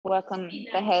work on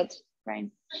the head,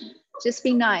 brain. Just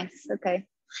be nice, okay.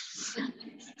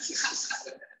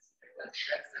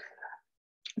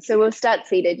 So we'll start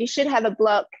seated. You should have a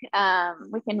block.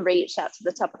 We can reach out to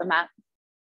the top of the mat.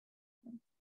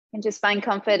 And just find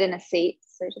comfort in a seat.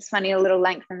 So just finding a little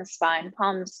length in the spine,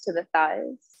 palms to the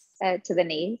thighs, to the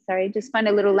knees, sorry. Just find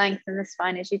a little length in the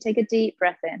spine as you take a deep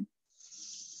breath in.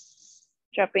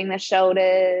 Dropping the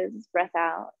shoulders, breath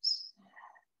out.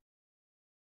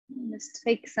 And just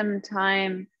take some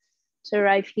time to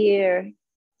arrive here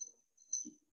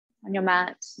on your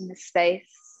mat, in the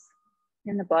space,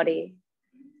 in the body.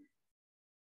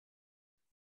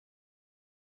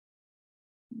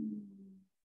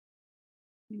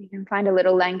 You can find a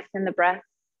little length in the breath.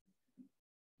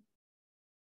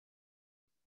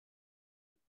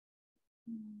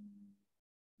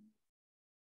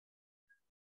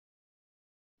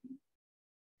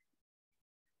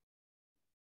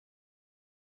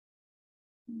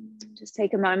 Just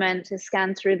take a moment to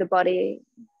scan through the body,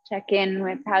 check in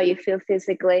with how you feel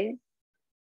physically.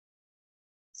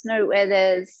 Just note where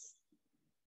there's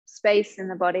space in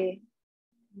the body,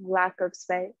 lack of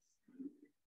space.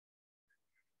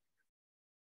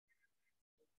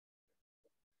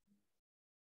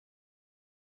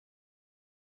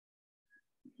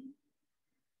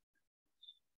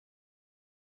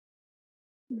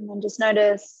 And then just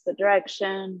notice the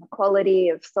direction, the quality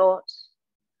of thought.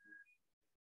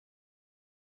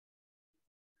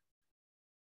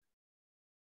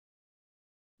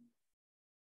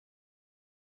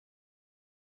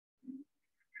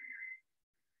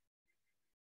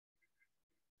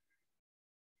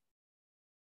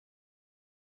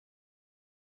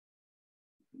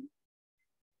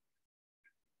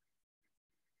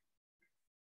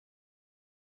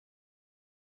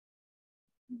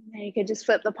 And you could just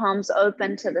flip the palms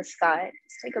open to the sky.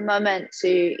 Just take a moment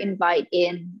to invite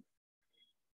in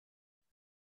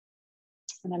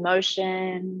an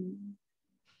emotion,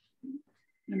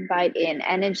 invite in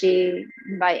energy,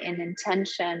 invite in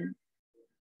intention.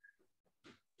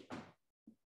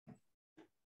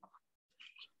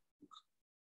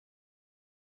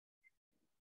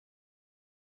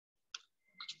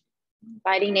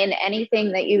 Inviting in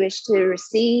anything that you wish to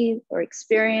receive or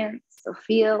experience or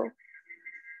feel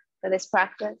for this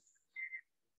practice,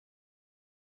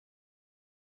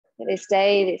 for this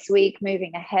day, this week,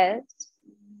 moving ahead.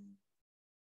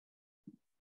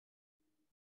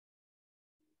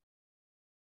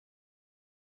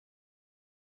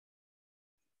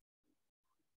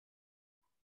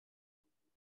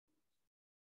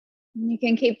 You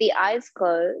can keep the eyes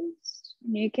closed.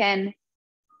 You can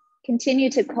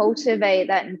continue to cultivate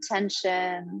that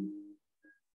intention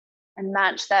and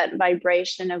match that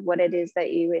vibration of what it is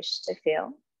that you wish to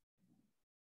feel.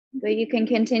 But you can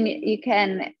continue, you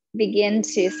can begin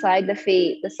to slide the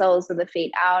feet, the soles of the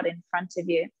feet out in front of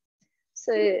you.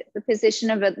 So the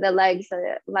position of the legs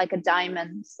are like a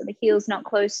diamond. So the heel's not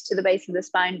close to the base of the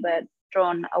spine, but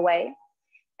drawn away.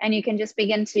 And you can just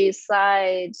begin to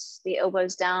slide the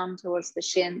elbows down towards the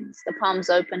shins, the palms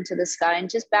open to the sky, and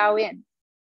just bow in.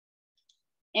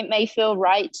 It may feel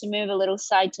right to move a little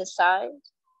side to side,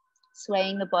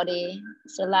 swaying the body,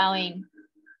 just allowing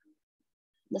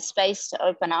the space to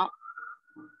open up.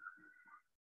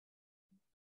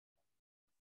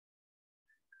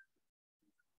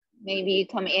 Maybe you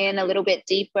come in a little bit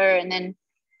deeper and then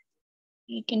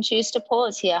you can choose to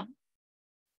pause here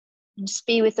and just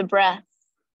be with the breath.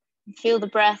 Feel the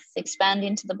breath expand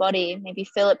into the body. Maybe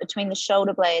feel it between the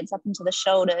shoulder blades, up into the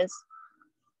shoulders.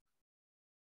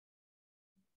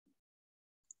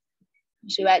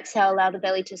 As you exhale, allow the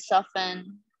belly to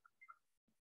soften.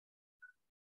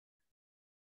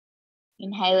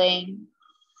 Inhaling.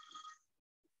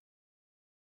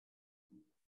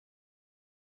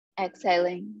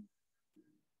 Exhaling.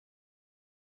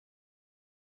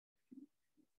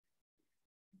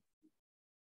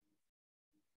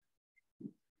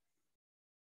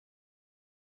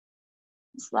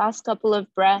 This last couple of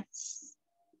breaths.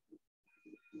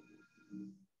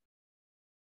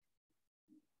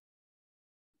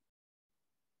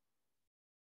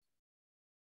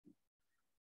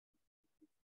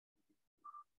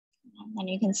 And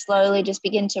you can slowly just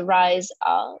begin to rise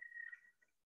up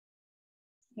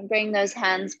and bring those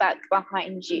hands back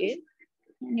behind you.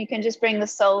 And you can just bring the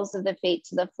soles of the feet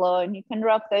to the floor, and you can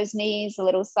rock those knees a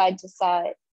little side to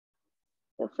side.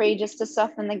 Feel free just to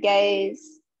soften the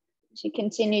gaze as you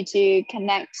continue to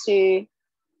connect to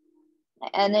the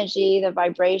energy, the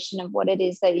vibration of what it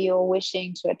is that you're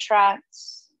wishing to attract,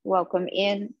 welcome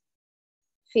in,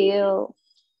 feel.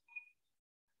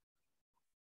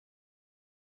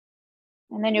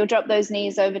 And then you'll drop those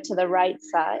knees over to the right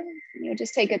side. You'll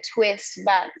just take a twist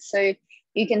back so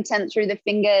you can tent through the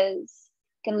fingers.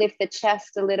 You can lift the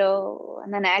chest a little,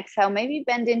 and then exhale. Maybe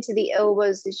bend into the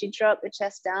elbows as you drop the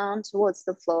chest down towards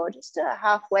the floor, just a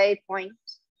halfway point.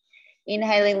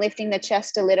 Inhaling, lifting the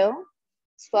chest a little,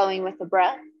 flowing with the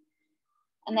breath.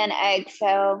 And then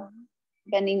exhale,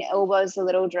 bending elbows a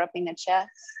little, dropping the chest.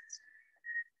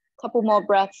 Couple more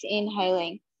breaths,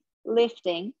 inhaling,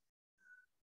 lifting,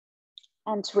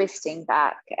 and twisting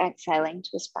back. Exhaling,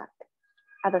 twist back.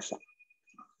 Other side.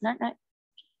 No.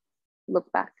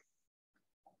 Look back.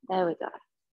 There we go.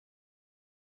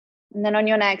 And then on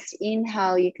your next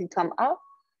inhale, you can come up.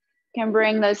 You can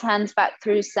bring those hands back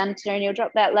through center, and you'll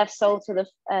drop that left sole to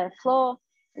the floor,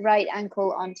 right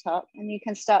ankle on top. And you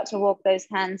can start to walk those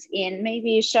hands in.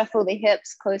 Maybe you shuffle the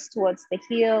hips close towards the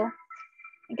heel.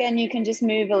 Again, you can just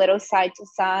move a little side to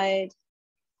side.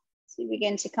 So you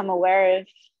begin to become aware of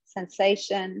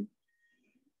sensation.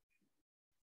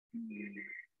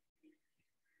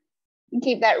 And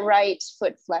keep that right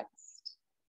foot flexed.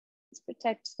 Let's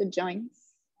protect the joints.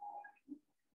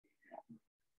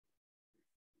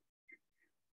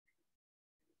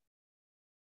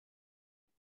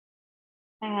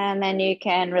 And then you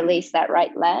can release that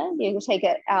right leg. You'll take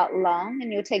it out long,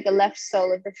 and you'll take the left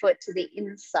sole of the foot to the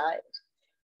inside.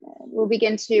 We'll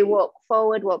begin to walk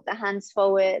forward, walk the hands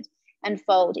forward, and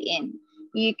fold in.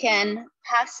 You can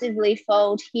passively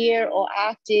fold here or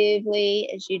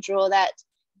actively as you draw that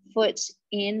foot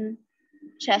in,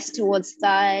 chest towards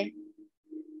thigh.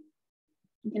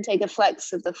 You can take a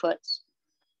flex of the foot.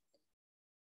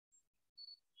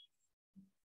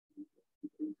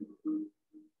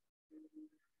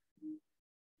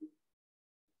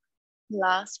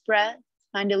 Last breath,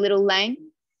 find a little length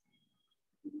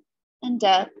and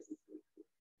depth.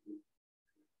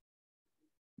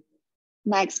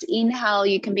 Next inhale,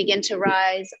 you can begin to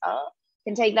rise up.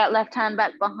 You can take that left hand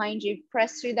back behind you,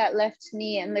 press through that left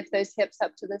knee and lift those hips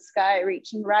up to the sky,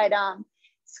 reaching right arm,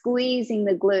 squeezing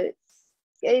the glutes.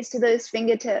 Gaze to those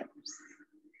fingertips.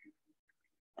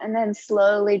 And then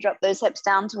slowly drop those hips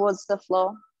down towards the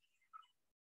floor.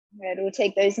 Good, we'll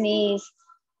take those knees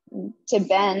to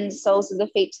bend, soles of the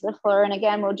feet to the floor. And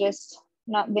again, we'll just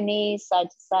knock the knees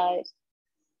side to side.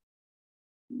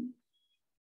 And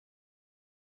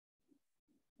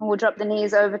we'll drop the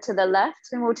knees over to the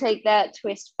left, and we'll take that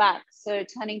twist back. So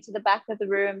turning to the back of the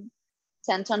room,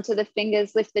 tent onto the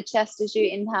fingers, lift the chest as you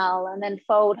inhale, and then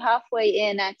fold halfway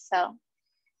in, exhale.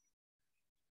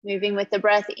 Moving with the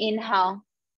breath, inhale,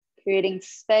 creating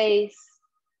space.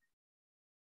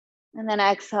 And then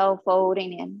exhale,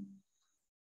 folding in.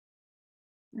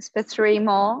 Just for 3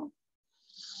 more.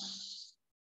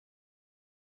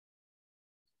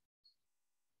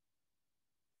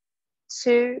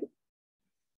 2.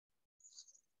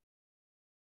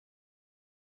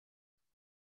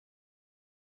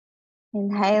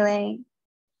 Inhaling.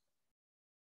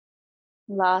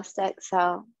 Last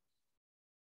exhale.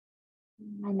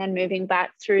 And then moving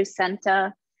back through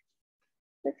center.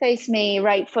 So face me,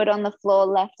 right foot on the floor,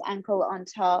 left ankle on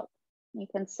top. You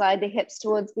can slide the hips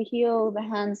towards the heel, the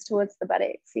hands towards the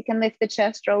buttocks. You can lift the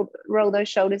chest, roll those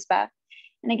shoulders back.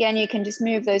 And again, you can just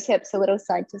move those hips a little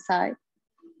side to side.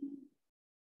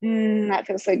 That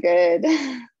feels so good.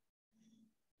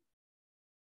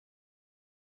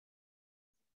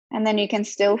 And then you can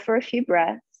still for a few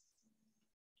breaths,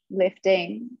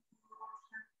 lifting.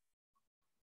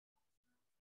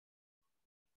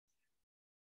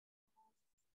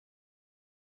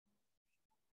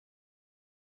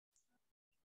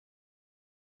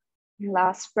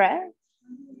 Last breath.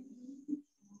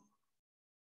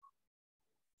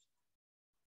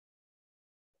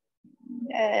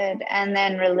 Good, and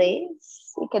then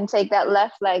release. You can take that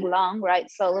left leg long, right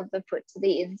sole of the foot to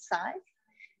the inside.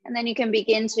 And then you can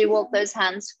begin to walk those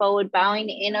hands forward, bowing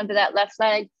in over that left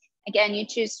leg. Again, you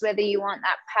choose whether you want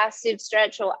that passive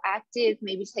stretch or active.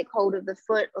 Maybe take hold of the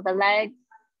foot or the leg.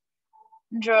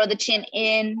 Draw the chin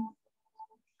in.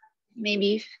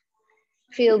 Maybe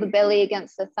feel the belly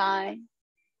against the thigh.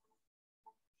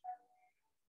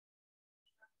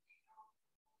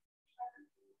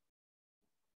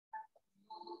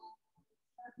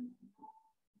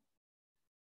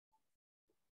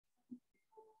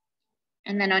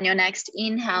 And then on your next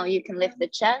inhale, you can lift the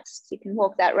chest. You can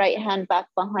walk that right hand back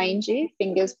behind you.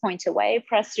 Fingers point away.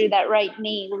 Press through that right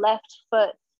knee, left foot.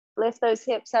 Lift those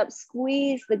hips up.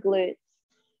 Squeeze the glutes.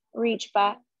 Reach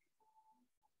back.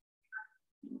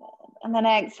 And then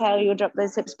exhale, you'll drop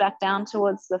those hips back down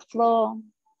towards the floor.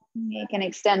 You can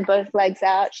extend both legs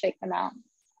out, shake them out.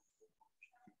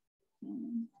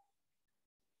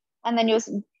 And then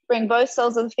you'll Bring both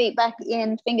soles of the feet back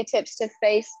in, fingertips to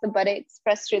face the buttocks,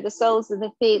 press through the soles of the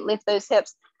feet, lift those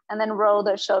hips, and then roll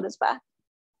those shoulders back.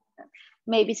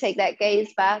 Maybe take that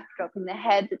gaze back, dropping the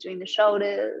head between the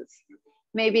shoulders,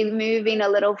 maybe moving a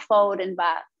little forward and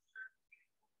back.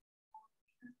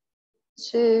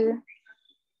 2.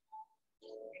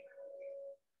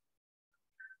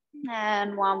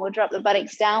 And 1, we'll drop the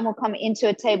buttocks down. We'll come into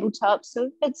a tabletop. So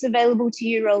if it's available to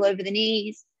you, roll over the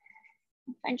knees.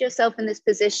 Find yourself in this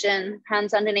position,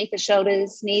 hands underneath the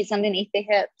shoulders, knees underneath the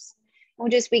hips. We'll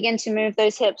just begin to move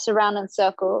those hips around in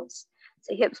circles.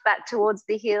 So hips back towards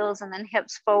the heels and then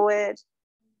hips forward.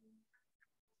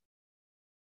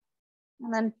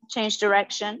 And then change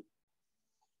direction.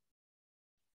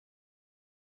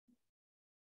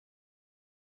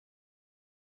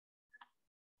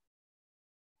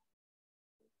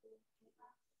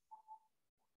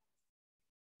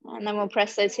 And then we'll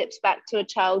press those hips back to a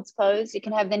child's pose. You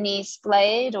can have the knees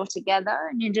splayed or together,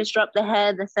 and you just drop the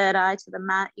head, the third eye to the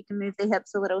mat. You can move the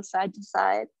hips a little side to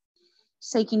side.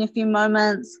 Just taking a few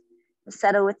moments to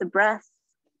settle with the breath.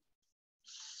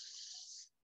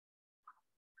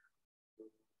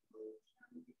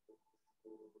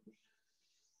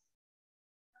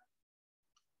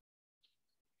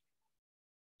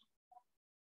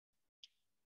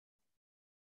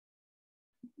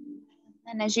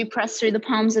 And as you press through the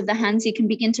palms of the hands, you can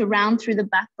begin to round through the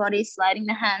back body, sliding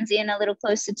the hands in a little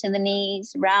closer to the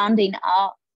knees, rounding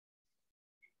up.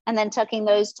 And then tucking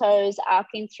those toes,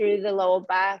 arcing through the lower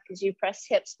back as you press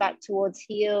hips back towards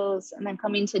heels, and then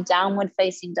coming to downward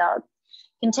facing dog.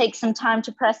 You can take some time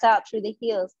to press out through the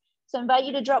heels. So I invite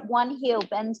you to drop one heel,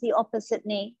 bend the opposite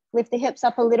knee, lift the hips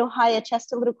up a little higher,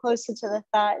 chest a little closer to the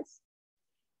thighs.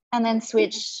 And then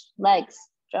switch legs,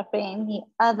 dropping the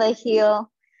other heel,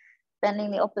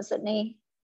 bending the opposite knee,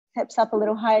 hips up a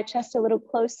little higher, chest a little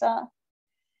closer.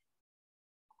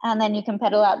 And then you can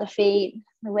pedal out the feet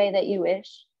the way that you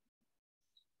wish.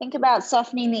 Think about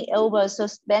softening the elbows, so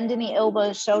bending the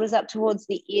elbows, shoulders up towards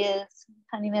the ears,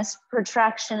 finding this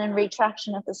protraction and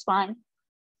retraction of the spine. You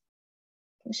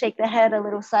can shake the head a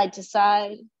little side to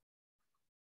side.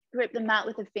 Grip the mat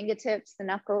with the fingertips, the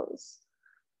knuckles.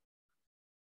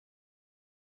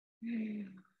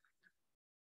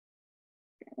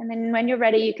 And then when you're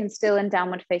ready, you can still in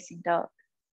downward facing dog.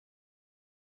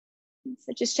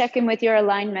 So just check in with your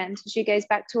alignment. As you gaze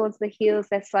back towards the heels,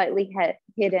 they're slightly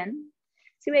hidden.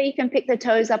 See where you can pick the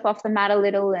toes up off the mat a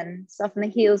little and soften the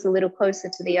heels a little closer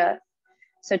to the earth.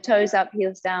 So toes up,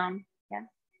 heels down. Yeah.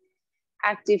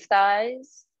 Active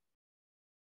thighs.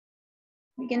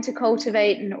 Begin to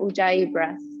cultivate an Ujjayi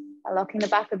breath. By locking the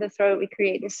back of the throat, we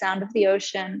create the sound of the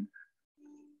ocean.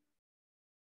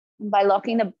 And by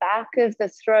locking the back of the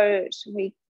throat,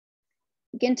 we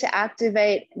begin to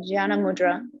activate Jnana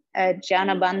Mudra,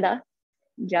 Jnana Bandha,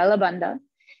 Jala Bandha,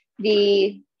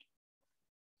 the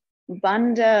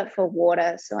bandha for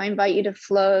water. So I invite you to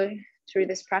flow through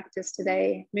this practice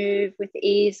today. Move with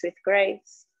ease, with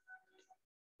grace.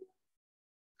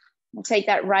 We'll take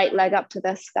that right leg up to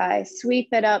the sky. Sweep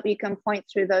it up. You can point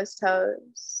through those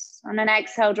toes. On an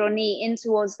exhale, draw knee in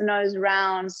towards the nose,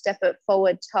 round, step it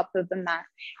forward, top of the mat.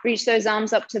 Reach those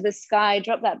arms up to the sky.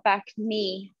 Drop that back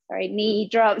knee. Knee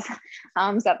drops,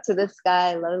 arms up to the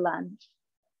sky, low lunge.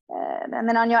 And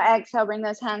then on your exhale, bring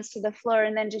those hands to the floor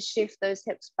and then just shift those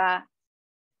hips back.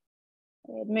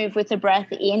 Move with the breath.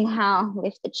 Inhale,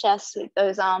 lift the chest, sweep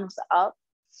those arms up.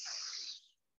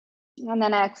 And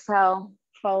then exhale,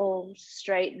 fold,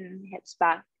 straighten, hips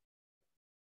back.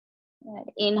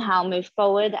 Inhale, move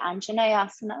forward,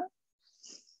 Anjaneyasana.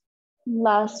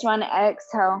 Last one,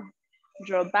 exhale,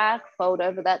 draw back, fold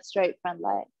over that straight front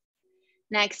leg.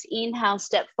 Next, inhale,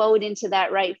 step forward into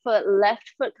that right foot,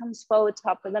 left foot comes forward,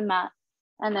 top of the mat,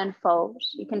 and then fold.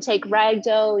 You can take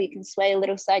ragdoll, you can sway a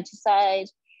little side to side,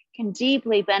 you can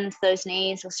deeply bend those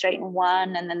knees or straighten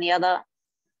one and then the other.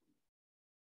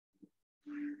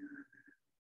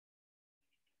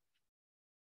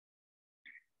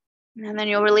 And then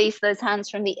you'll release those hands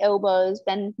from the elbows,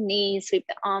 bend knees, sweep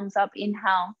the arms up,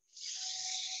 inhale.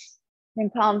 Bring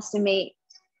palms to meet.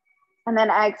 And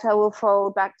then exhale, we'll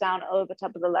fold back down over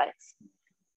top of the legs.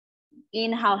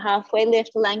 Inhale, halfway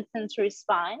lift, lengthen through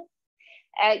spine.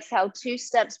 Exhale, 2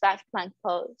 steps back, plank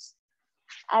pose.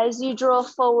 As you draw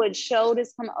forward,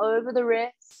 shoulders come over the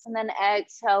wrists, and then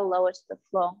exhale, lower to the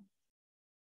floor.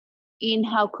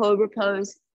 Inhale, cobra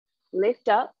pose, lift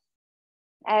up.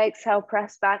 Exhale,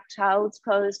 press back, child's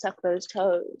pose, tuck those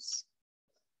toes.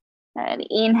 And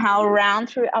inhale, round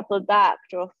through upper back,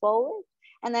 draw forward.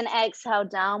 And then exhale,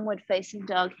 downward facing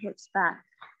dog, hips back.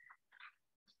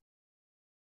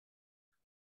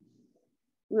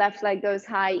 Left leg goes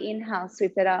high. Inhale,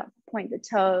 sweep it up, point the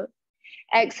toe.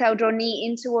 Exhale, draw knee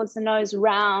in towards the nose,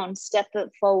 round, step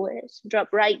it forward. Drop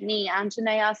right knee,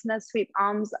 Anjaneyasana, sweep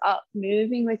arms up,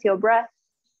 moving with your breath.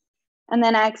 And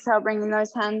then exhale, bringing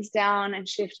those hands down and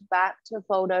shift back to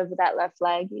fold over that left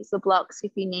leg. Use the blocks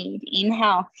if you need.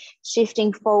 Inhale,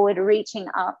 shifting forward, reaching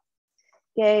up,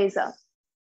 gaze up.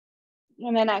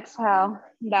 And then exhale,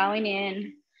 bowing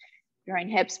in, drawing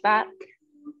hips back.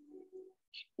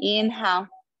 Inhale,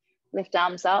 lift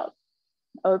arms up,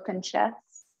 open chest.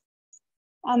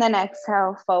 And then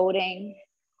exhale, folding.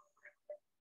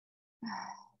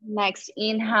 Next,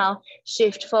 inhale,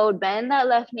 shift forward, bend that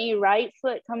left knee, right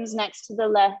foot comes next to the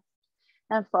left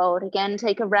and fold. Again,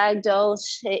 take a ragdoll,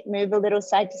 move a little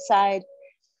side to side.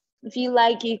 If you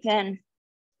like, you can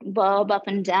bob up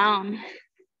and down.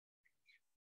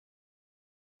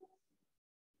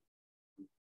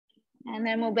 And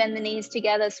then we'll bend the knees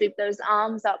together, sweep those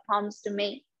arms up, palms to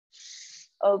meet.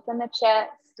 Open the chest,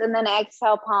 and then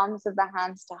exhale, palms of the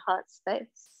hands to heart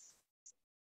space.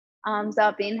 Arms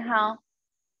up, inhale.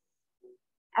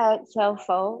 Exhale,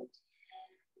 fold.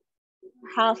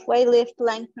 Halfway lift,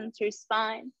 lengthen through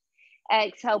spine.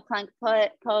 Exhale, plank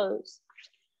pose.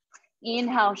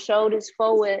 Inhale, shoulders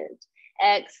forward.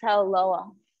 Exhale, lower.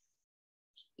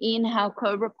 Inhale,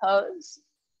 cobra pose.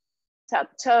 Tuck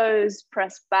toes,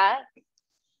 press back.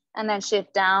 And then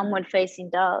shift downward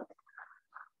facing dog.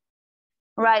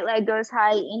 Right leg goes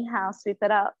high. Inhale, sweep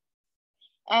it up.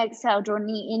 Exhale, draw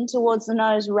knee in towards the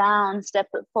nose, round, step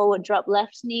it forward, drop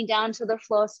left knee down to the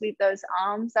floor, sweep those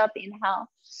arms up, inhale.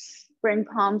 Bring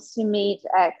palms to meet,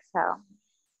 exhale.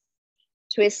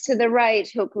 Twist to the right,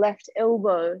 hook left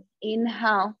elbow,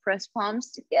 inhale, press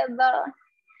palms together.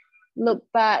 Look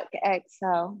back,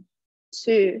 exhale,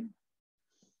 2.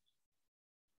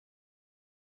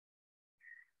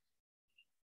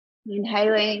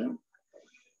 Inhaling.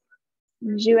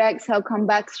 As you exhale, come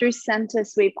back through center,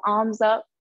 sweep arms up,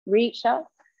 reach up.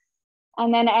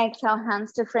 And then exhale,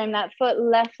 hands to frame that foot,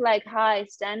 left leg high,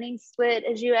 standing split.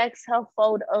 As you exhale,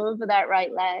 fold over that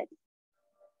right leg.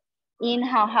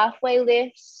 Inhale, halfway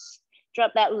lift,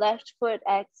 drop that left foot,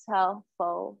 exhale,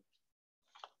 fold.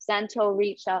 Center,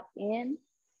 reach up in.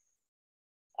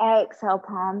 Exhale,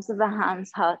 palms of the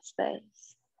hands, heart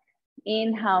space.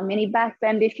 Inhale, mini back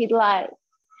bend if you'd like.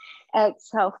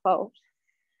 Exhale, fold.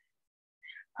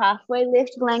 Halfway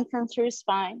lift, lengthen through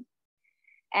spine.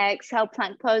 Exhale,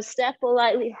 plank pose, step or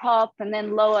lightly hop and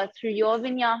then lower through your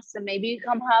vinyasa. Maybe you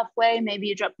come halfway, maybe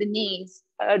you drop the knees.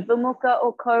 Urdhva Mukha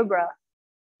or cobra.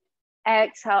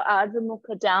 Exhale, Ardha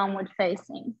Mukha, downward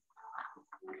facing.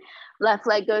 Left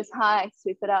leg goes high,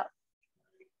 sweep it up.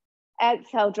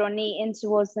 Exhale, draw knee in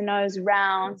towards the nose,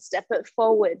 round, step it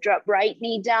forward, drop right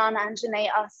knee down,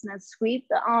 Anjaneyasana, sweep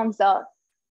the arms up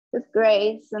with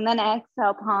grace, and then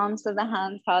exhale, palms of the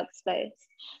hands, heart space.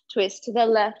 Twist to the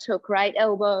left, hook right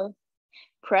elbow,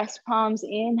 press palms,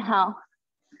 inhale.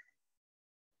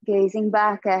 Gazing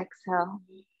back, exhale.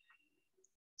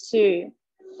 2.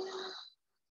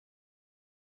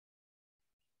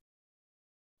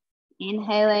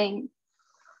 Inhaling.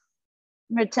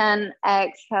 Return,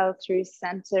 exhale through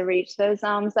center, reach those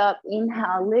arms up,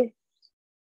 inhale, lift.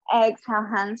 Exhale,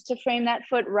 hands to frame that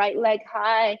foot, right leg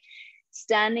high,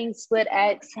 standing split,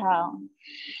 exhale.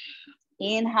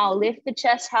 Inhale, lift the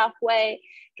chest halfway,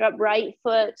 drop right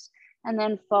foot, and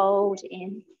then fold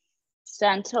in.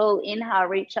 Stand tall, inhale,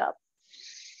 reach up.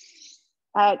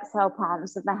 Exhale,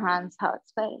 palms of the hands, heart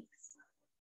space.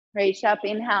 Reach up,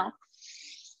 inhale.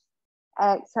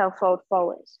 Exhale, fold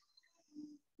forward.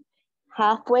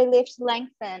 Halfway lift,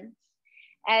 lengthen.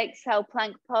 Exhale,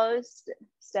 plank pose,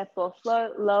 step or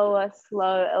float, lower,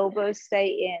 slow, elbows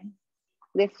stay in.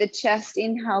 Lift the chest,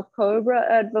 inhale, cobra,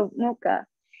 Urdhva Mukha.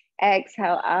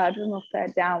 Exhale, Ardha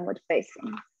Mukha, downward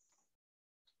facing.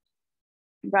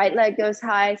 Right leg goes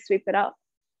high, sweep it up.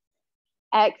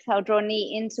 Exhale, draw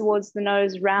knee in towards the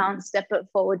nose, round, step it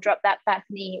forward, drop that back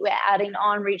knee. We're adding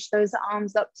on, reach those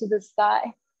arms up to the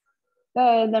sky.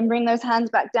 Good, then bring those hands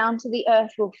back down to the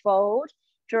earth, we'll fold,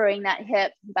 drawing that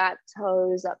hip, back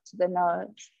toes up to the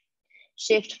nose.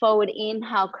 Shift forward,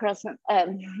 inhale, crescent,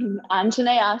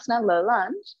 Anjaneyasana, low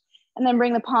lunge, and then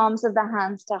bring the palms of the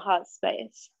hands to heart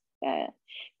space. Good.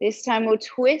 This time we'll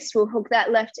twist, we'll hook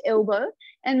that left elbow,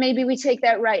 and maybe we take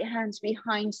that right hand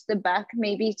behind the back,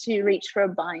 maybe to reach for a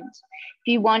bind.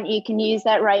 If you want, you can use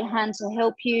that right hand to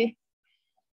help you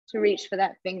to reach for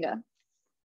that finger.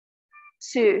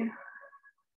 2.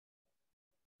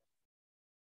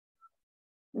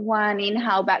 1,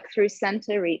 inhale, back through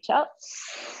center, reach up.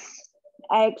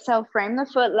 Exhale, frame the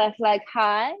foot, left leg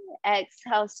high.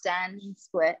 Exhale, standing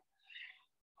split.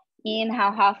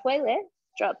 Inhale, halfway lift.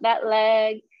 Drop that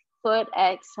leg, foot,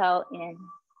 exhale in.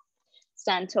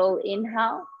 Stand tall,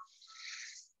 inhale.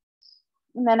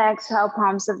 And then exhale,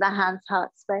 palms of the hands,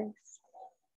 heart space.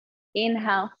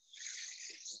 Inhale.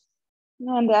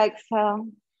 And exhale.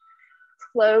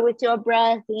 Flow with your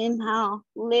breath. Inhale,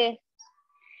 lift.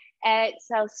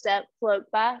 Exhale, step, float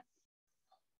back.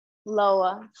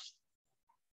 Lower.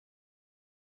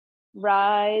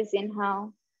 Rise,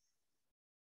 inhale.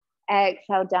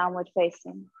 Exhale, downward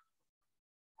facing.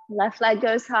 Left leg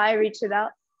goes high, reach it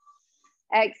up.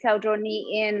 Exhale, draw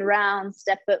knee in, round,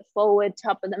 step it forward,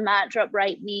 top of the mat, drop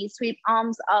right knee, sweep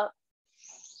arms up.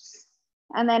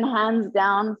 And then hands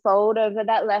down, fold over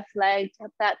that left leg,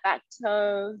 tap that back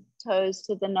toe, toes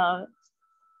to the nose.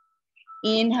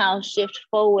 Inhale, shift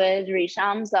forward, reach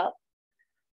arms up.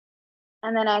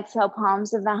 And then exhale,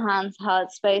 palms of the hands,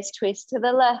 heart space, twist to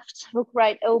the left, hook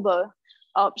right elbow.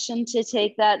 Option to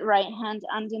take that right hand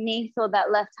underneath or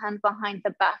that left hand behind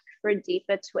the back for a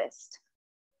deeper twist.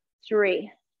 3,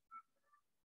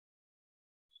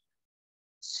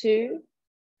 2,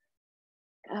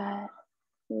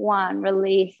 1.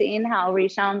 Release. Inhale,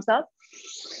 reach arms up.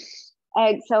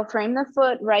 Exhale, frame the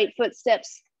foot. Right foot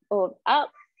steps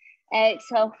up.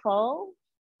 Exhale, fold.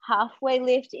 Halfway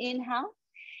lift, inhale.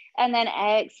 And then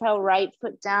exhale, right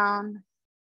foot down.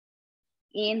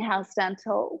 Inhale, stand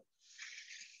tall.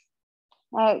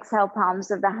 Exhale, palms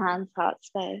of the hands, heart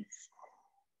space.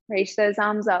 Reach those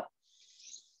arms up.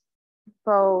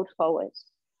 Fold forward.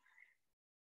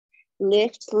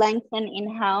 Lift, lengthen,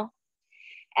 inhale.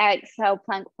 Exhale,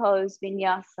 plank pose,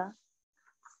 vinyasa.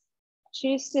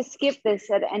 Choose to skip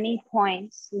this at any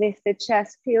point. Lift the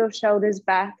chest, peel shoulders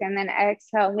back, and then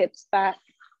exhale, hips back.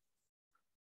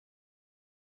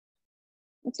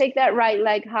 And take that right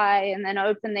leg high and then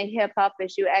open the hip up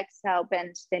as you exhale,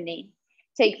 bend the knee.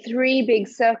 Take 3 big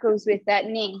circles with that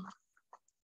knee.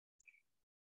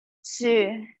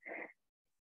 2,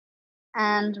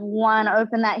 and 1.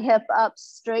 Open that hip up,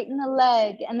 straighten the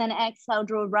leg, and then exhale,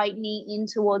 draw right knee in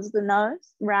towards the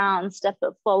nose. Round, step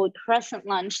it forward, crescent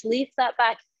lunge. Lift that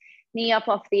back knee up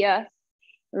off the earth.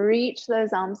 Reach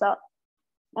those arms up.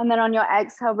 And then on your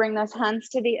exhale, bring those hands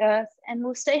to the earth, and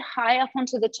we'll stay high up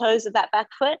onto the toes of that back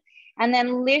foot, and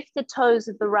then lift the toes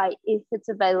of the right if it's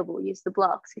available. Use the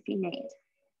blocks if you need.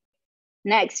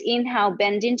 Next, inhale,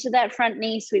 bend into that front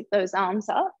knee, sweep those arms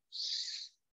up.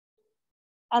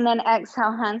 And then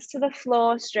exhale, hands to the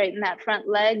floor, straighten that front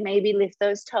leg, maybe lift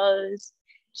those toes,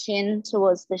 chin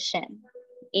towards the shin.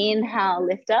 Inhale,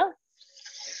 lift up.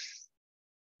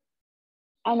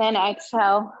 And then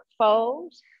exhale,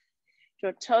 fold.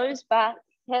 Draw toes back,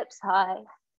 hips high.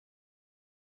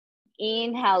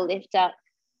 Inhale, lift up.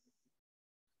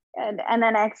 And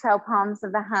then exhale, palms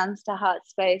of the hands to heart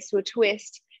space. We'll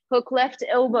twist. Hook left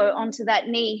elbow onto that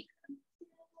knee.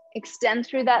 Extend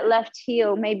through that left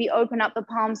heel. Maybe open up the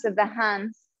palms of the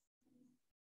hands.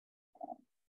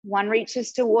 One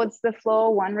reaches towards the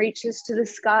floor, one reaches to the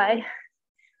sky.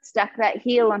 Stack that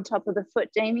heel on top of the foot,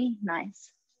 Jamie.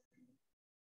 Nice.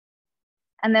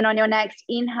 And then on your next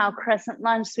inhale, crescent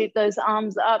lunge, sweep those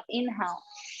arms up. Inhale.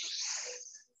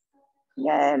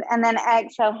 Good. And then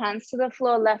exhale, hands to the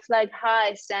floor, left leg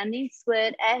high, standing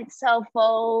split. Exhale,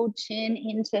 fold, chin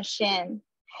into shin.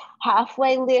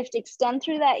 Halfway lift, extend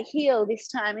through that heel, this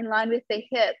time in line with the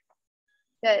hip.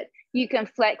 Good. You can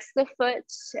flex the foot,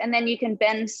 and then you can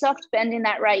bend, soft bend in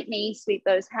that right knee, sweep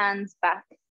those hands back.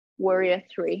 Warrior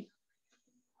 3.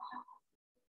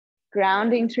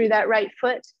 Grounding through that right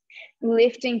foot,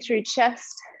 lifting through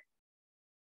chest.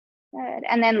 Good.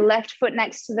 And then left foot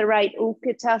next to the right,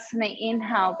 Utkatasana,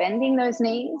 inhale, bending those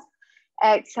knees.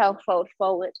 Exhale, fold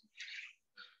forward.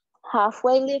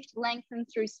 Halfway lift, lengthen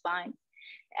through spine.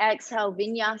 Exhale,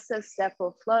 vinyasa, step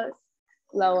or float.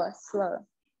 Lower, slow.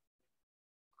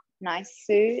 Nice,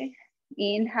 Sue.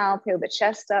 Inhale, peel the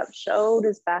chest up,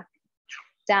 shoulders back.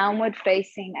 Downward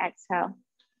facing, exhale.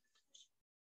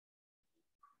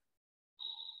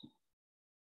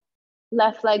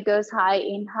 Left leg goes high,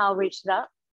 inhale, reach it up.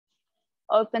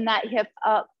 Open that hip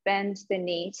up, bend the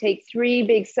knee. Take 3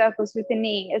 big circles with the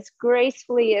knee as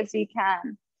gracefully as you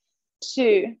can.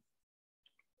 2,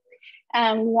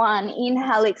 and 1.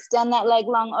 Inhale, extend that leg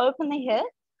long, open the hip.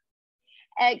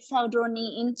 Exhale, draw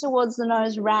knee in towards the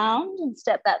nose, round, and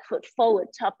step that foot forward,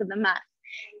 top of the mat.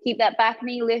 Keep that back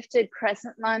knee lifted,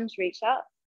 crescent lunge, reach up.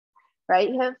 Right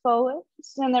hip forward,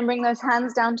 and then bring those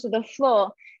hands down to the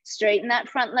floor. Straighten that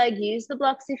front leg, use the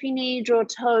blocks if you need, draw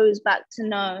toes back to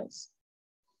nose.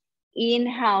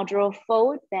 Inhale, draw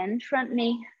forward, bend front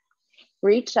knee,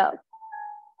 reach up.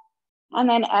 And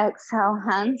then exhale,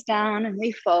 hands down and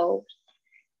we fold.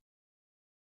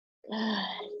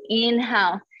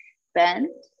 Inhale, bend,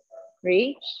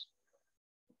 reach.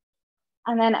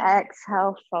 And then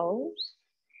exhale, fold.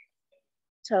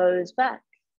 Toes back.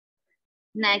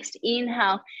 Next,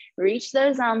 inhale, reach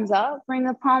those arms up, bring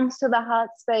the palms to the heart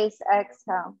space,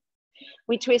 exhale.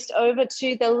 We twist over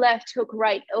to the left, hook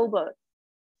right elbow.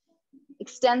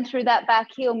 Extend through that back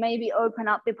heel, maybe open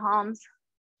up the palms.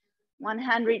 One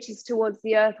hand reaches towards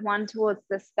the earth, one towards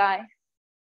the sky.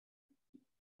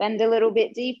 Bend a little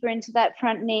bit deeper into that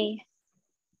front knee.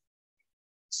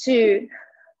 2,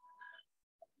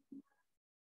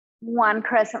 1,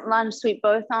 crescent lunge, sweep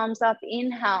both arms up,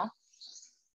 inhale.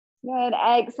 Good,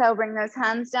 exhale, bring those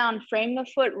hands down, frame the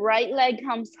foot, right leg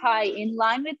comes high, in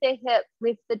line with the hip,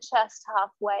 lift the chest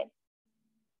halfway.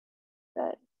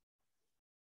 Good.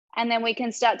 And then we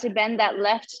can start to bend that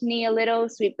left knee a little,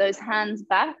 sweep those hands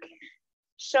back,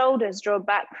 shoulders draw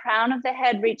back, crown of the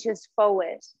head reaches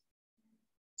forward.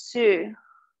 2,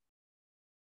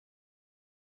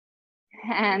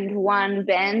 and 1,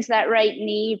 bend that right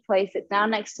knee, place it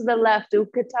down next to the left,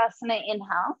 Utkatasana,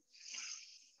 inhale.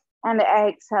 And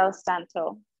exhale, stand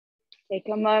tall. Take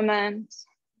a moment,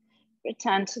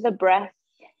 return to the breath.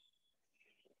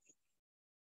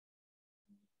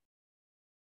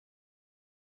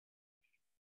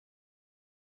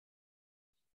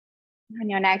 On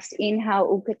your next inhale,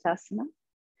 Utkatasana.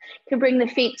 You can bring the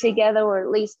feet together, or at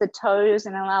least the toes,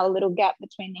 and allow a little gap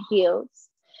between the heels.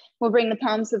 We'll bring the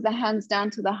palms of the hands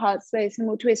down to the heart space, and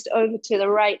we'll twist over to the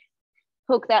right.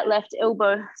 Hook that left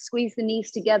elbow, squeeze the knees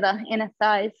together, inner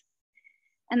thighs.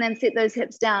 And then sit those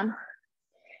hips down.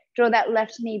 Draw that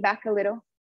left knee back a little.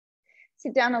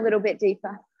 Sit down a little bit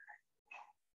deeper.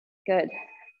 Good.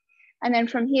 And then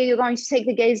from here, you're going to take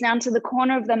the gaze down to the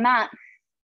corner of the mat.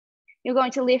 You're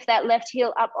going to lift that left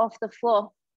heel up off the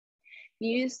floor.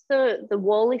 Use the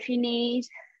wall if you need.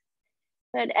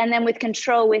 Good. And then with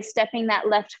control, we're stepping that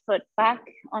left foot back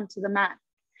onto the mat.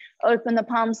 Open the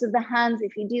palms of the hands.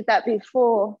 If you did that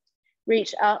before,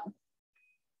 reach up.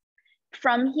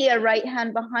 From here, right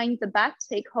hand behind the back,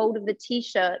 take hold of the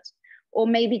t-shirt, or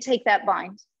maybe take that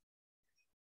bind.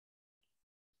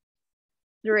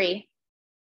 3,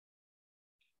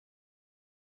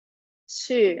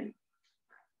 2,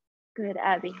 good,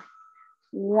 Abby.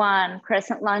 1,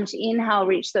 crescent lunge, inhale,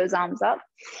 reach those arms up.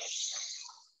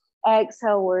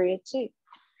 Exhale, warrior 2.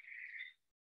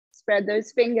 Spread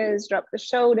those fingers, drop the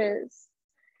shoulders.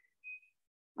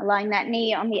 Align that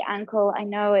knee on the ankle. I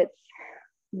know it's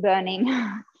burning.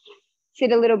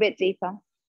 Sit a little bit deeper.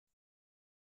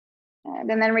 And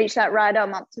then reach that right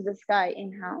arm up to the sky,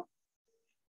 inhale.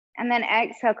 And then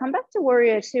exhale, come back to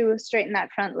warrior 2, straighten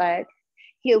that front leg.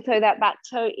 Heel toe that back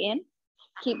toe in.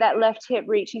 Keep that left hip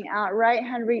reaching out, right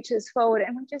hand reaches forward,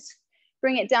 and we just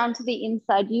bring it down to the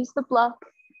inside. Use the block,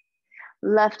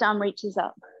 left arm reaches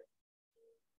up.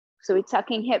 So we're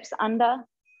tucking hips under,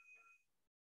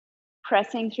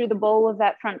 pressing through the ball of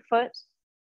that front foot.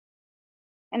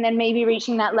 And then maybe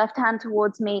reaching that left hand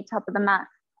towards me, top of the mat.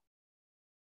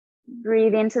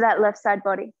 Breathe into that left side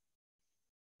body.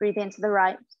 Breathe into the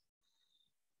right.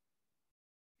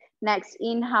 Next,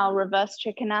 inhale, reverse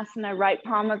Trikonasana, right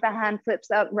palm of the hand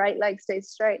flips up, right leg stays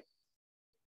straight.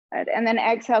 Right. And then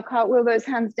exhale, cartwheel those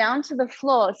hands down to the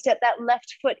floor. Step that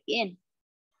left foot in,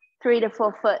 3 to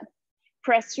 4 foot.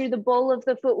 Press through the ball of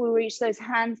the foot. We'll reach those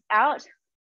hands out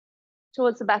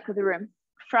towards the back of the room.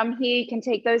 From here, you can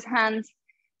take those hands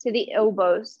to the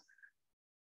elbows.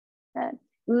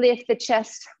 Lift the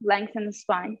chest, lengthen the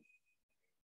spine.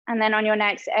 And then on your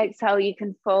next exhale, you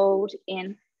can fold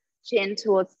in, chin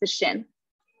towards the shin.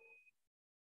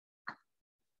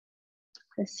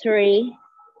 3,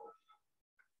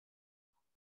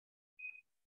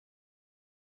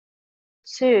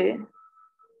 2,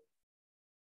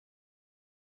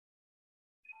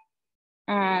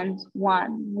 and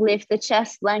 1. Lift the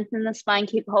chest, lengthen the spine,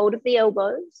 keep hold of the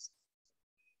elbows.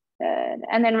 Good.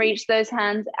 And then reach those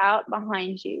hands out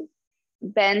behind you.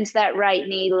 Bend that right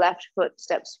knee, left foot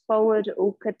steps forward,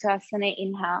 Utkatasana,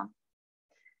 inhale.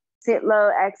 Sit low,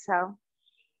 exhale.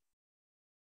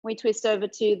 We twist over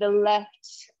to the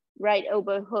left, right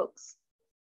elbow hooks.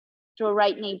 Draw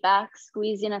right knee back,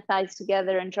 squeeze inner thighs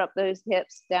together and drop those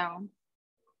hips down.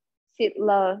 Sit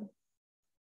low.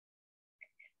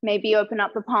 Maybe open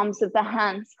up the palms of the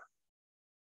hands.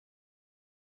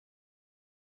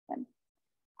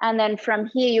 And then from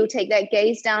here, you'll take that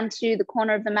gaze down to the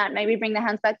corner of the mat. Maybe bring the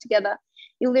hands back together.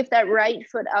 You lift that right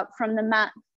foot up from the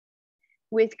mat.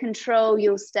 With control,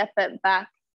 you'll step it back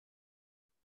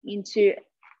into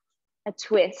a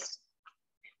twist.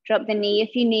 Drop the knee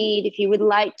if you need. If you would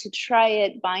like to try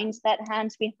it, bind that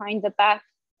hand behind the back.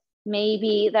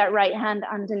 Maybe that right hand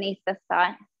underneath the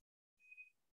thigh.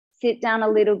 Sit down a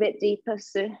little bit deeper.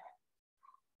 So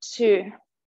 2,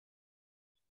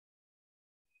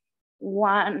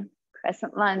 1,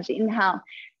 crescent lunge. Inhale,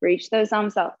 reach those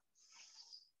arms up.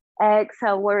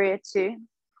 Exhale, warrior 2.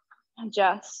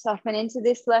 Just soften into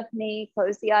this left knee,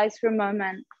 close the eyes for a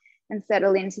moment and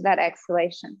settle into that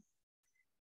exhalation.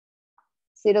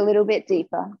 Sit a little bit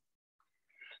deeper.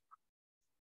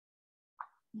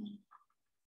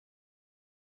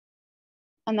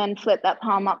 And then flip that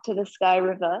palm up to the sky,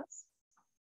 reverse.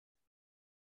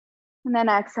 And then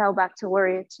exhale back to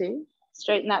warrior 2.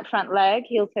 Straighten that front leg,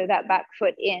 heel toe that back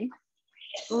foot in.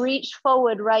 Reach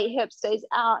forward, right hip stays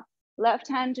out. Left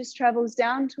hand just travels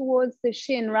down towards the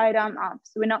shin, right arm up.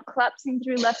 So we're not collapsing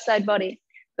through left side body,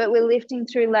 but we're lifting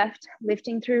through left,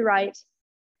 lifting through right.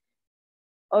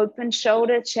 Open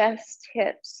shoulder, chest,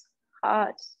 hips,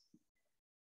 heart.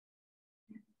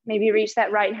 Maybe reach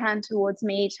that right hand towards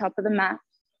me, top of the mat.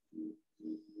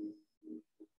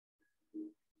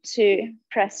 2,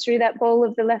 press through that ball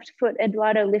of the left foot,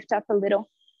 Eduardo, lift up a little.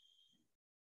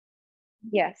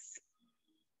 Yes.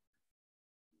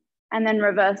 And then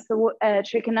reverse the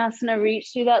Trikonasana,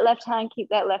 reach through that left hand, keep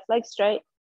that left leg straight.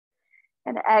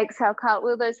 And exhale,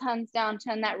 cartwheel those hands down,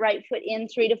 turn that right foot in,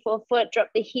 3 to 4 foot, drop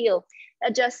the heel.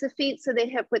 Adjust the feet so they're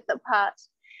hip width apart.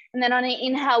 And then on an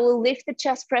inhale, we'll lift the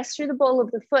chest, press through the ball of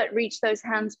the foot, reach those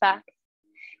hands back.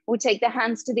 We'll take the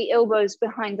hands to the elbows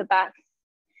behind the back.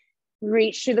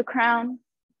 Reach through the crown.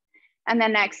 And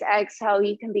then next exhale,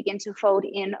 you can begin to fold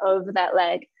in over that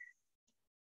leg.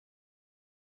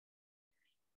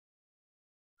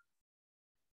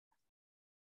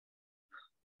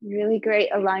 Really great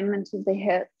alignment of the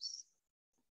hips.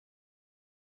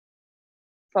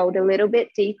 Fold a little bit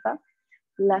deeper.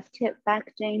 Left hip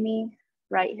back, Jamie.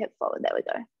 Right hip forward. There we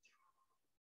go.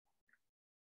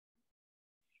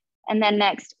 And then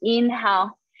next,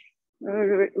 inhale.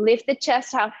 Lift the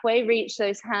chest halfway. Reach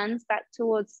those hands back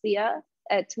towards the earth,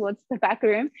 towards the back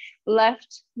room.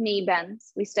 Left knee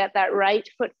bends. We step that right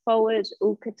foot forward.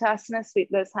 Utkatasana. Sweep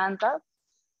those hands up.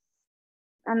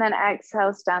 And then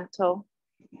exhale, stand tall.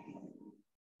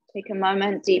 Take a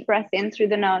moment, deep breath in through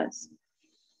the nose.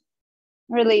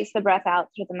 Release the breath out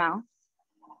through the mouth.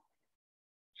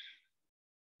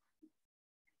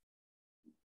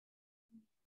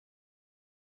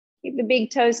 Keep the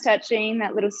big toes touching,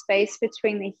 that little space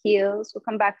between the heels. We'll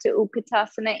come back to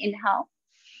Utkatasana, inhale.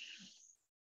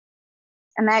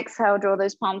 And exhale, draw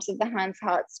those palms of the hands,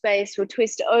 heart space. We'll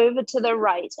twist over to the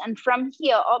right. And from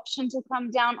here, option to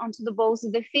come down onto the balls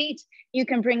of the feet. You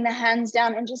can bring the hands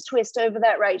down and just twist over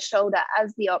that right shoulder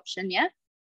as the option, yeah?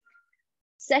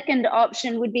 Second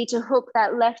option would be to hook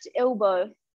that left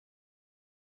elbow.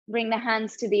 Bring the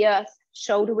hands to the earth,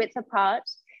 shoulder width apart.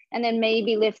 And then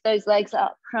maybe lift those legs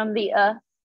up from the earth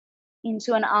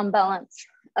into an arm balance.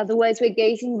 Otherwise, we're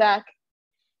gazing back.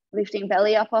 Lifting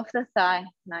belly up off the thigh.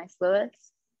 Nice, Lewis.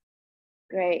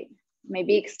 Great.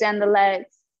 Maybe extend the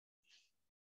legs.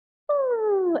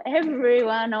 Ooh,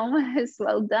 everyone, almost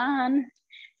well done.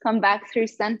 Come back through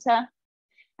center.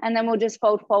 And then we'll just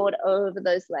fold forward over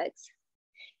those legs.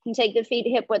 You can take the feet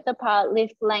hip width apart,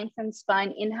 lift, lengthen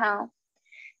spine, inhale.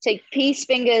 Take peace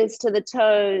fingers to the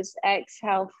toes,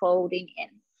 exhale, folding in.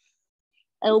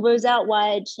 Elbows out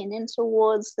wide, chin in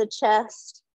towards the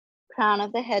chest. Crown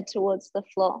of the head towards the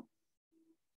floor.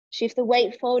 Shift the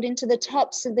weight forward into the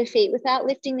tops of the feet without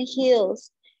lifting the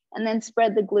heels, and then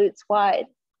spread the glutes wide.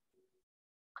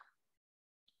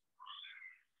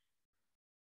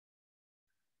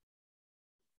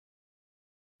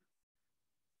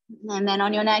 And then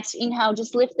on your next inhale,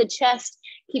 just lift the chest,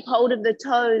 keep hold of the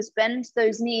toes, bend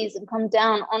those knees and come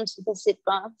down onto the sit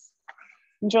bones.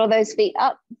 And draw those feet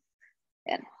up.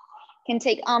 Yeah. Can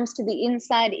take arms to the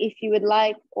inside if you would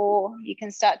like, or you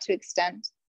can start to extend.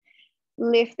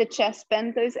 Lift the chest,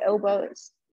 bend those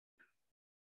elbows.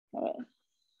 Okay.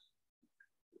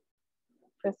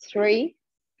 For 3.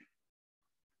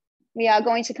 We are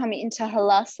going to come into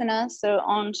halasana, so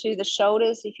onto the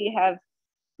shoulders. If you have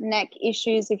neck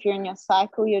issues, if you're in your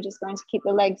cycle, you're just going to keep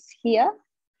the legs here.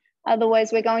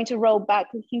 Otherwise, we're going to roll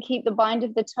back. We can keep the bind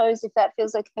of the toes if that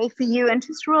feels okay for you, and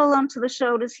just roll onto the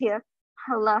shoulders here.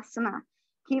 Halasana.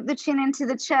 Keep the chin into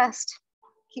the chest.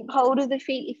 Keep hold of the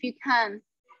feet if you can.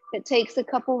 If it takes a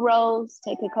couple rolls,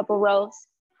 take a couple rolls.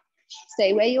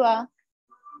 Stay where you are.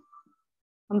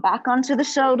 Come back onto the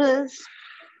shoulders.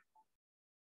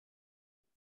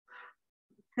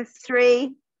 For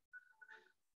 3,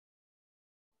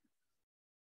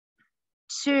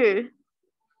 2,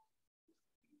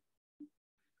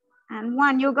 and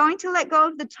 1. You're going to let go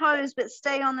of the toes, but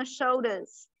stay on the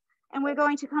shoulders. And we're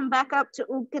going to come back up to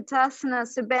Utkatasana.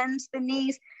 So bend the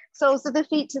knees, Soles of the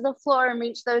feet to the floor and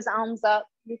reach those arms up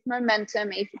with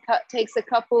momentum. If it takes a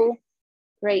couple,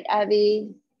 great,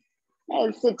 Abby.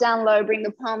 And sit down low, bring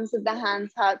the palms of the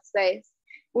hands, heart space.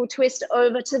 We'll twist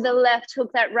over to the left,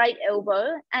 hook that right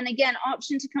elbow. And again,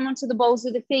 option to come onto the balls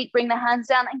of the feet, bring the hands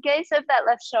down and gaze over that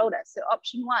left shoulder. So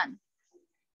option 1.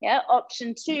 Yeah,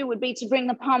 option 2 would be to bring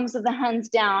the palms of the hands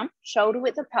down, shoulder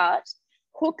width apart,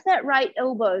 hook that right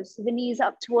elbow so the knees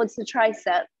up towards the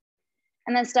tricep,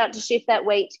 and then start to shift that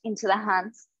weight into the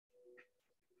hands.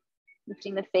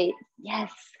 Lifting the feet,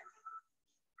 yes.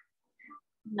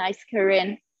 Nice,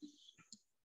 Corinne.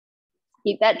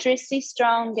 Keep that drishti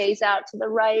strong, gaze out to the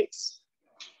right.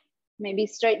 Maybe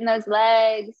straighten those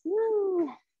legs. Woo.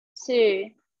 2.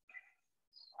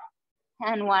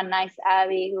 And 1, nice,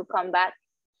 Abby. We'll come back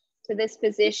to this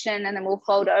position and then we'll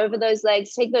fold over those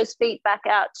legs. Take those feet back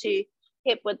out to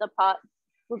hip width apart.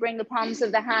 We'll bring the palms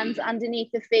of the hands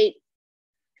underneath the feet.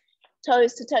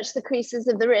 Toes to touch the creases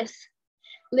of the wrists.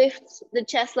 Lift the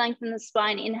chest, lengthen the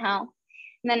spine, inhale.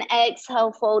 And then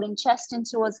exhale, folding chest in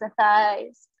towards the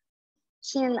thighs.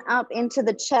 Chin up into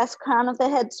the chest, crown of the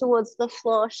head towards the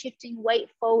floor, shifting weight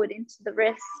forward into the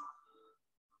wrists.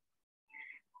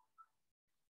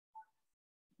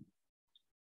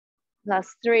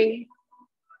 Last 3.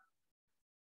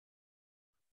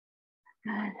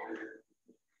 Good.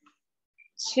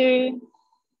 2.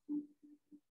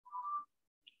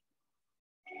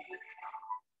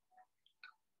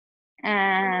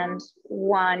 And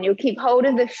 1. You'll keep hold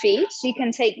of the feet. You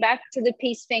can take back to the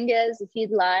peace fingers if you'd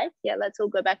like. Yeah, let's all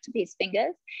go back to peace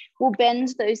fingers. We'll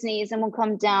bend those knees and we'll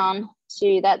come down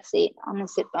to that seat on the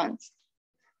sit bones.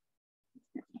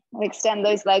 We'll extend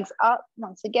those legs up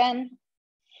once again.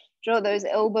 Draw those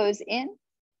elbows in.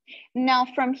 Now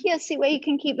from here, see where you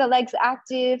can keep the legs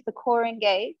active, the core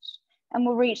engaged, and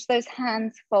we'll reach those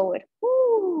hands forward.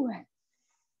 Woo.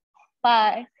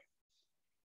 5,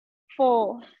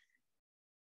 4,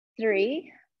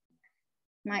 3,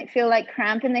 might feel like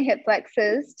cramp in the hip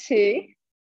flexors. 2,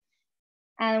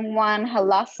 and 1,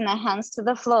 halasana, hands to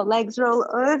the floor, legs roll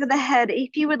over the head.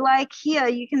 If you would like here,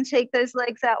 you can take those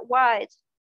legs out wide.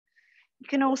 You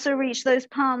can also reach those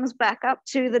palms back up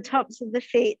to the tops of the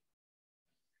feet.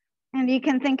 And you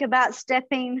can think about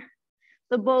stepping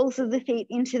the balls of the feet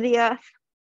into the earth.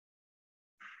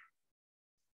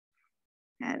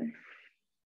 And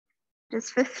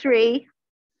just for 3,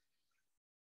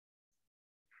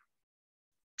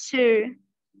 2,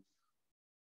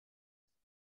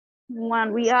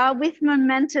 1. We are with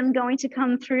momentum going to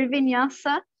come through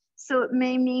vinyasa. So it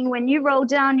may mean when you roll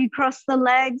down, you cross the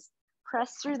legs,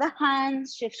 press through the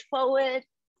hands, shift forward,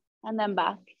 and then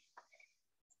back.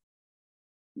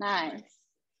 Nice.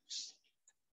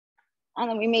 And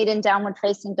then we meet in downward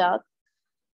facing dog.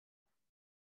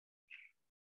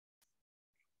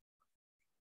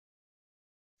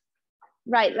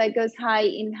 Right leg goes high,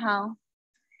 inhale.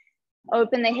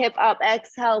 Open the hip up,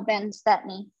 exhale, bend that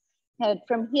knee. Good.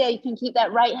 From here, you can keep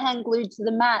that right hand glued to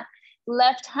the mat.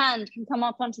 Left hand can come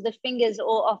up onto the fingers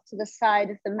or off to the side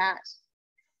of the mat.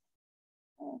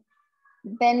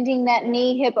 Bending that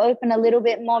knee, hip open a little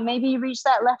bit more. Maybe you reach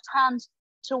that left hand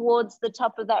towards the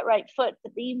top of that right foot.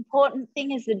 But the important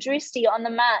thing is the drishti on the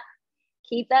mat.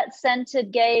 Keep that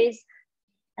centered gaze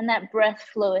and that breath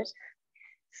fluid.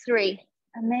 3,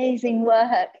 amazing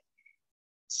work.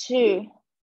 2,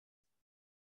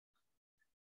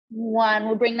 1,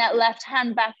 we'll bring that left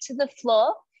hand back to the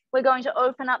floor. We're going to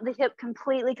open up the hip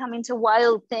completely, come into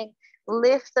wild thing.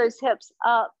 Lift those hips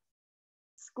up.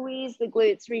 Squeeze the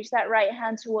glutes, reach that right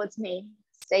hand towards me.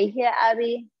 Stay here,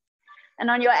 Abby. And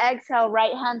on your exhale,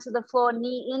 right hand to the floor,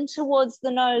 knee in towards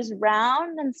the nose,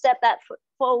 round and step that foot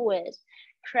forward.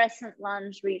 Crescent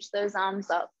lunge, reach those arms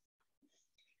up.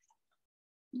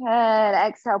 Good,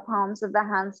 exhale, palms of the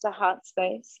hands to heart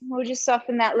space. We'll just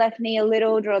soften that left knee a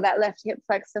little, draw that left hip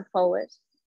flexor forward.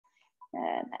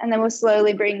 Good. And then we'll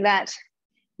slowly bring that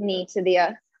knee to the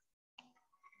earth.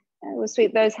 And we'll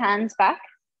sweep those hands back.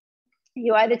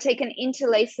 You either take an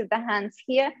interlace of the hands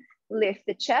here, lift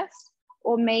the chest,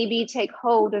 or maybe take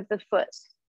hold of the foot.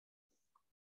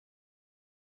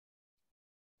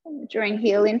 Drawing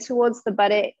heel in towards the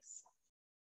buttocks.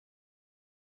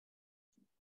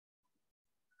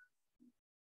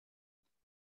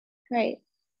 Great.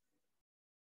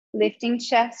 Lifting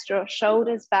chest, draw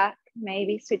shoulders back,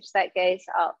 maybe switch that gaze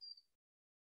up.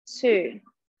 2.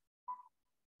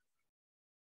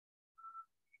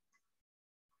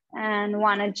 And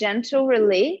 1, a gentle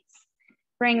release.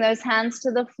 Bring those hands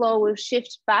to the floor, we'll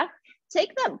shift back.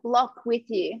 Take that block with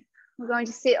you. We're going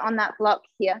to sit on that block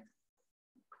here.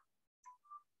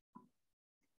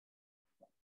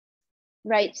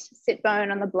 Right sit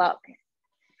bone on the block.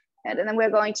 Good. And then we're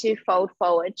going to fold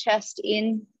forward, chest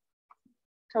in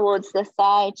towards the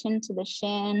thigh, chin to the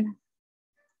shin.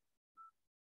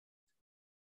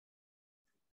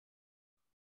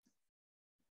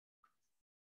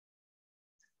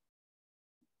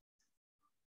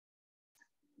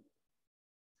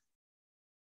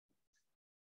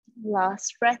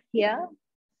 Last breath here.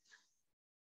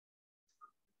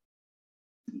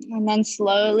 And then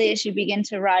slowly, as you begin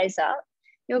to rise up,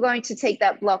 you're going to take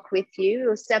that block with you.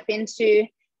 You'll step into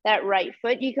that right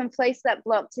foot. You can place that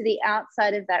block to the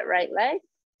outside of that right leg.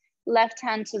 Left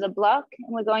hand to the block.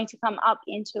 And we're going to come up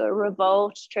into a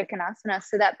revolved Trikonasana.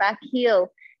 So that back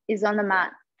heel is on the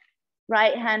mat.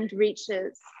 Right hand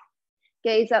reaches.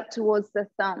 Gaze up towards the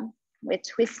thumb. We're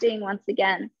twisting once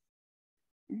again.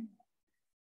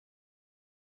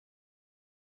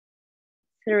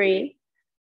 3.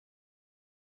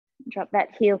 Drop that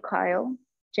heel, Kyle.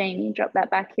 Jamie, drop that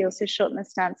back heel, so shorten the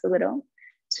stance a little.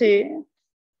 2.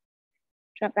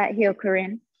 Drop that heel,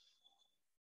 Corinne.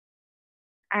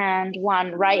 And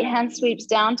 1. Right hand sweeps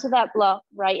down to that block.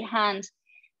 Right hand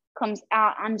comes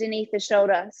out underneath the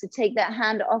shoulder. So take that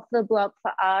hand off the block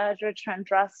for Ardha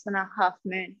Chandrasana, half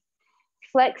moon.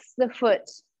 Flex the foot.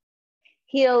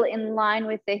 Heel in line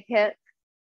with the hip.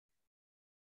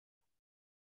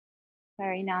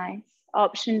 Very nice.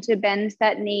 Option to bend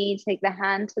that knee, take the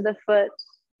hand to the foot,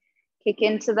 kick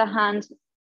into the hand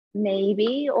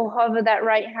maybe, or hover that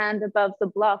right hand above the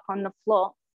block on the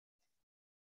floor.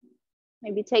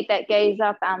 Maybe take that gaze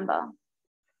up, Amber.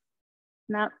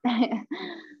 No.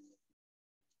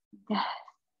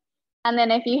 And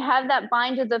then if you have that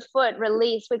bind of the foot,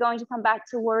 release. We're going to come back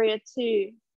to warrior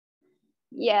 2.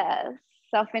 Yes,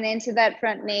 soften into that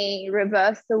front knee,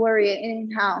 reverse the warrior,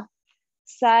 inhale.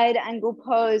 Side angle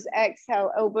pose,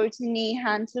 exhale, elbow to knee,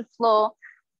 hand to floor,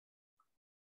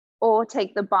 or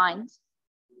take the bind.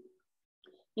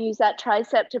 Use that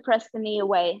tricep to press the knee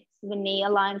away so the knee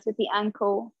aligns with the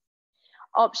ankle.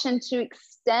 Option to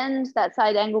extend that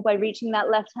side angle by reaching that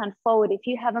left hand forward if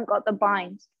you haven't got the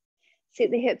bind.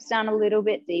 Sit the hips down a little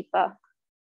bit deeper.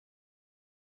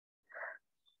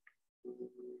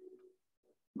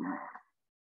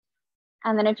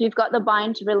 And then if you've got the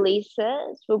bind, release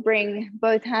it. We'll bring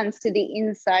both hands to the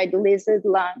inside, lizard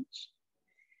lunge.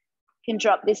 You can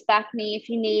drop this back knee if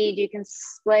you need. You can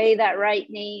splay that right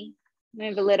knee,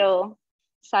 move a little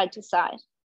side to side.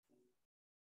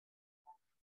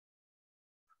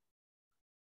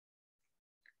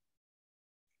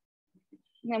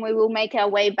 And then we will make our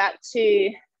way back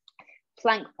to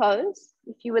plank pose.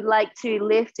 If you would like to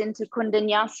lift into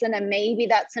Kundanyasana, maybe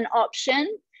that's an option.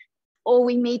 Or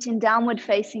we meet in downward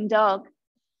facing dog.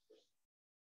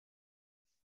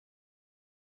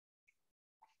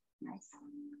 Nice.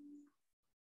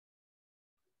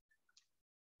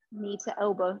 Knee to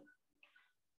elbow.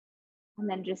 And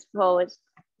then just forward.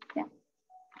 Yeah.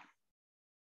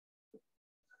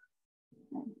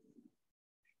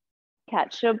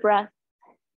 Catch your breath.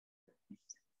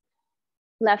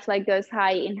 Left leg goes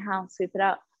high, inhale, sweep it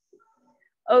up.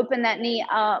 Open that knee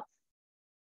up.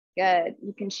 Good.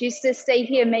 You can choose to stay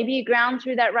here. Maybe you ground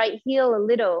through that right heel a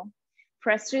little.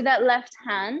 Press through that left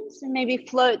hand and maybe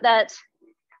float that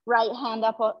right hand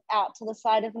up or out to the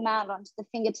side of the mat onto the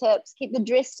fingertips. Keep the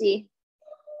drishti.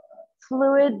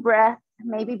 Fluid breath.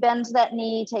 Maybe bend that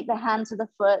knee. Take the hand to the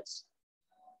foot.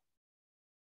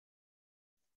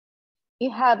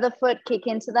 You have the foot, kick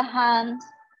into the hand.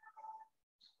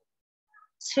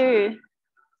 2.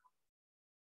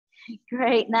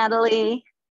 Great, Natalie.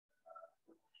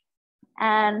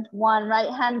 And 1,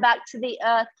 right hand back to the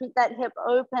earth. Keep that hip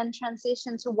open,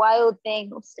 transition to wild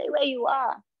thing, or stay where you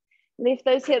are. Lift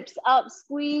those hips up,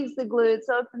 squeeze the glutes,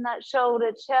 open that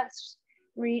shoulder, chest,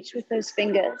 reach with those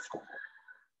fingers.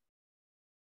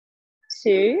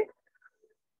 2.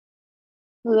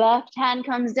 Left hand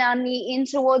comes down, knee in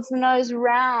towards the nose,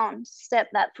 round. Step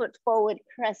that foot forward,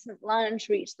 crescent lunge,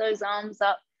 reach those arms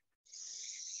up.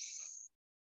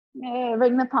 Yeah,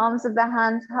 bring the palms of the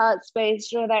hands, heart space,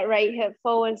 draw that right hip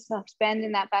forward, soft bend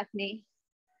in that back knee.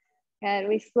 And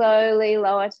we slowly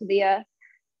lower to the earth.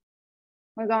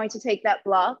 We're going to take that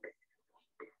block.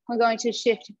 We're going to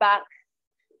shift back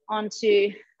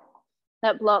onto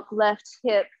that block, left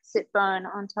hip, sit bone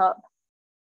on top.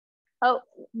 Oh,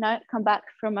 no, come back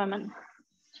for a moment.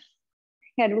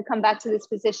 Good, we'll come back to this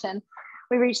position.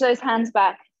 We reach those hands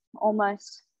back,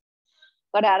 almost.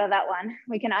 Got out of that one.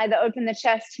 We can either open the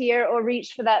chest here or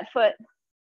reach for that foot.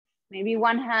 Maybe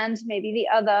one hand, maybe the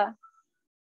other.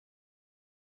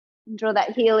 And draw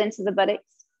that heel into the buttocks.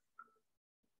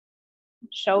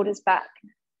 Shoulders back.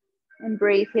 And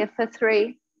breathe here for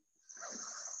 3.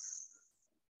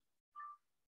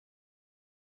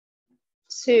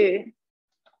 2.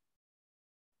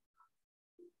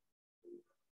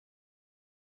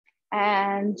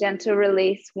 And gentle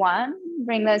release, 1.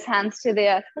 Bring those hands to the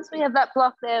earth. Because we have that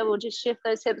block there, we'll just shift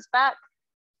those hips back.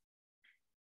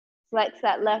 Flex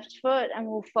that left foot and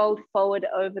we'll fold forward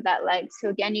over that leg. So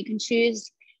again, you can choose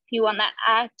if you want that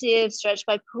active stretch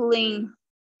by pulling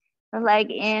the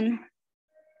leg in.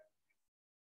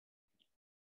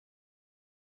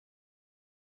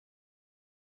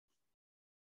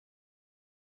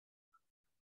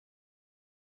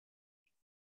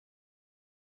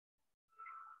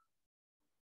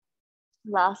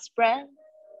 Last breath.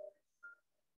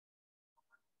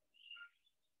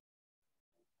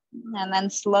 And then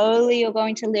slowly you're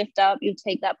going to lift up. You'll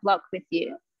take that block with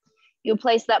you. You'll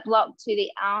place that block to the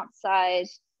outside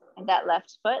of that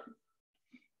left foot.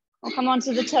 We'll come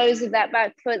onto the toes of that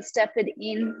back foot, step it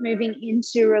in, moving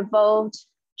into revolved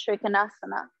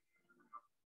Trikonasana.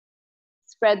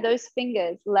 Spread those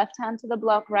fingers, left hand to the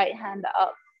block, right hand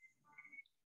up.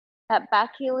 That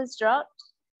back heel is dropped.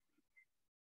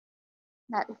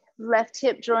 That left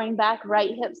hip drawing back,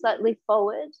 right hip slightly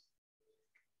forward.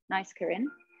 Nice, Corinne.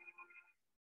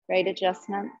 Great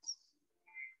adjustment.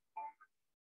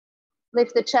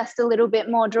 Lift the chest a little bit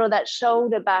more, draw that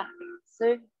shoulder back.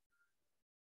 So,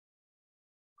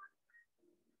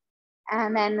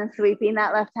 and then sweeping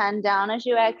that left hand down as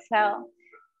you exhale.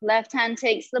 Left hand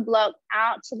takes the block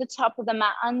out to the top of the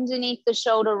mat, underneath the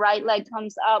shoulder, right leg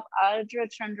comes up, Ardha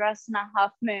Chandrasana,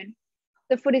 half moon.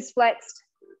 The foot is flexed.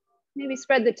 Maybe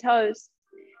spread the toes,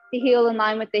 the heel in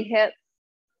line with the hip.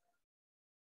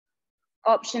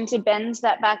 Option to bend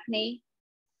that back knee.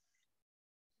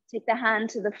 Take the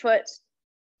hand to the foot.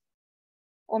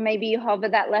 Or maybe you hover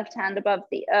that left hand above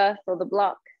the earth or the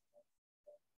block.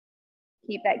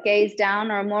 Keep that gaze down,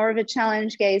 or more of a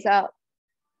challenge, gaze up.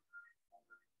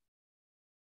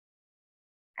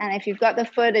 And if you've got the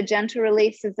foot, a gentle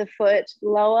release of the foot,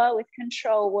 lower with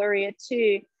control, warrior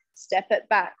 2, step it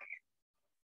back.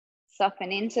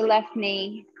 Soften into left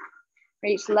knee,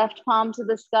 reach left palm to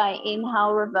the sky,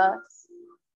 inhale, reverse.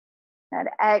 That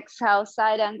exhale,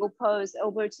 side angle pose,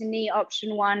 elbow to knee,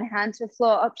 option 1, hand to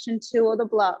floor, option 2, or the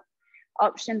block.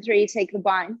 Option 3, take the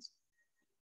bind.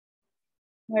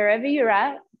 Wherever you're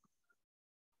at,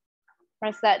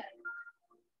 press that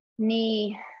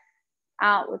knee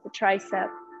out with the tricep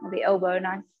or the elbow,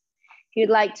 nice. If you'd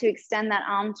like to extend that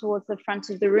arm towards the front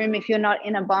of the room, if you're not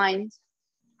in a bind.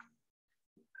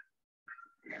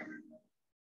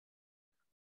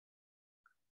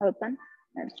 Open.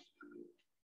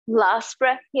 Last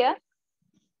breath here.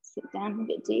 Sit down a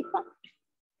bit deeper.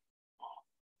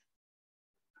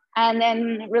 And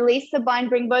then release the bind,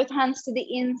 bring both hands to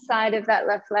the inside of that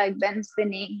left leg, bend the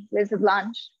knee, lizard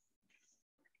lunge.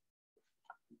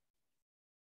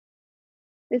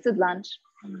 Lizard lunge.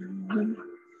 Moving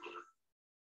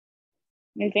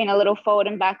a little forward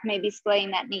and back, maybe splaying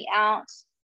that knee out.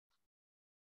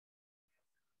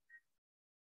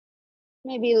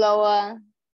 Maybe lower.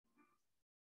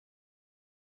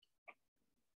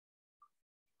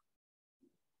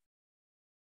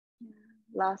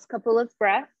 Last couple of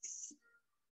breaths.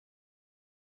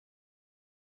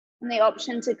 And the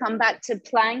option to come back to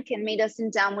plank and meet us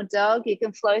in downward dog. You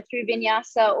can flow through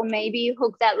vinyasa, or maybe you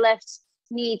hook that left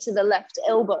knee to the left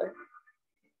elbow.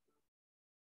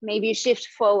 Maybe you shift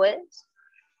forward,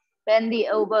 bend the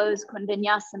elbows,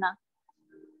 Kundanyasana.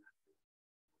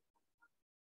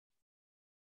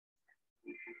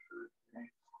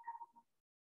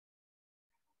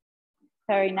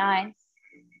 Very nice.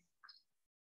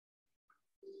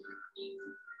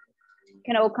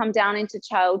 Can all come down into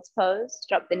child's pose.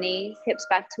 Drop the knees, hips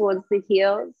back towards the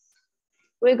heels.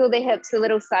 Wiggle the hips a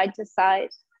little side to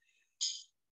side.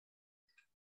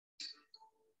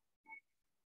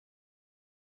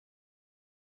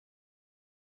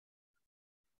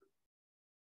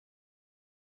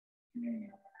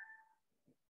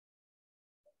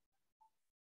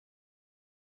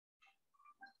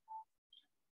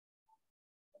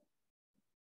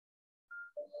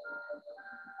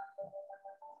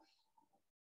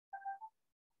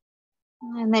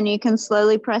 And then you can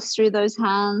slowly press through those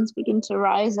hands, begin to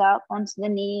rise up onto the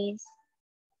knees.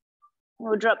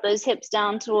 We'll drop those hips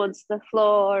down towards the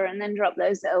floor and then drop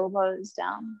those elbows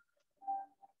down.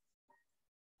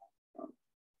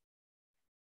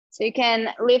 So you can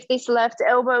lift this left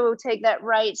elbow, we'll take that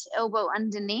right elbow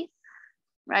underneath,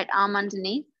 right arm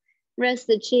underneath, rest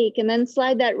the cheek, and then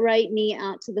slide that right knee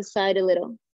out to the side a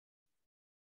little.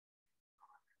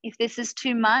 If this is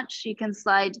too much, you can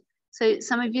slide. So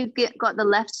some of you got the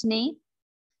left knee.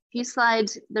 If you slide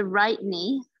the right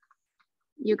knee,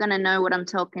 you're gonna know what I'm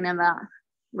talking about,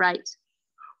 right?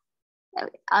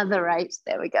 Other right,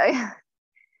 there we go.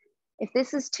 If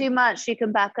this is too much, you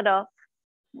can back it off.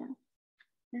 Yeah.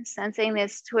 And sensing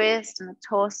this twist in the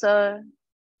torso.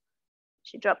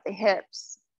 You drop the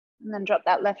hips and then drop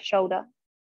that left shoulder.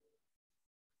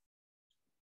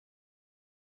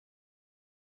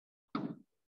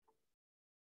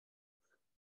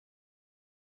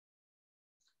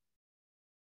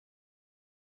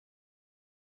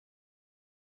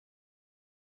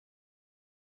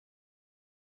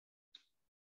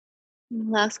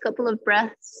 Last couple of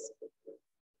breaths.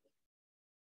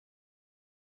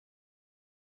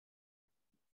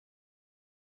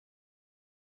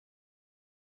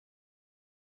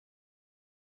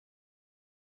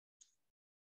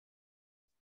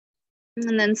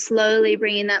 And then slowly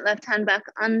bringing that left hand back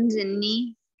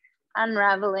underneath,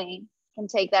 unraveling. You can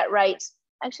take that right.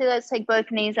 Actually, let's take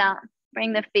both knees out.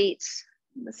 Bring the feet,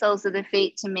 the soles of the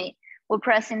feet to meet. We'll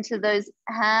press into those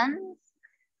hands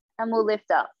and we'll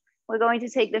lift up. We're going to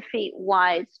take the feet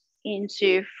wide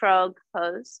into frog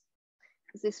pose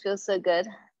because this feels so good.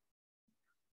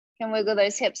 You can wiggle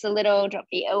those hips a little, drop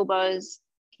the elbows.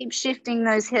 Keep shifting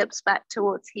those hips back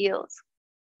towards heels.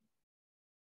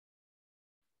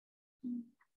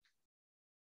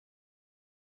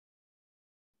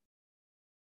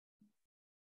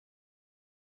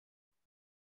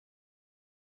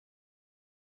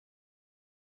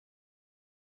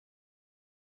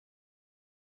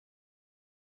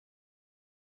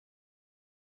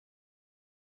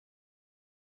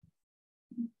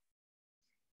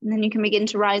 And then you can begin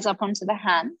to rise up onto the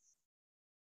hands.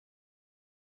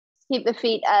 Keep the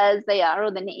feet as they are, or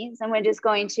the knees, and we're just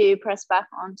going to press back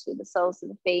onto the soles of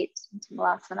the feet into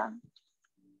Malasana.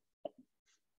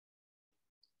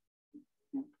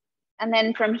 And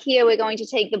then from here, we're going to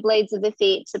take the blades of the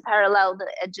feet to parallel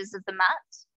the edges of the mat.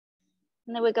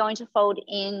 And then we're going to fold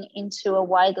in into a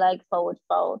wide leg forward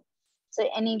fold. So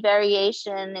any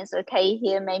variation is okay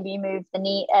here. Maybe move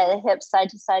the hips side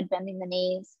to side, bending the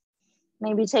knees.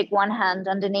 Maybe take one hand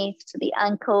underneath to the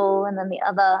ankle and then the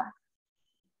other.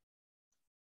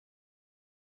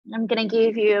 I'm going to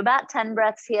give you about 10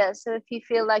 breaths here. So if you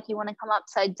feel like you want to come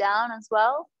upside down as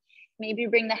well, maybe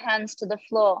bring the hands to the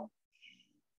floor.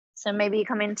 So maybe you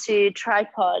come into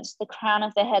tripod, the crown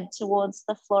of the head towards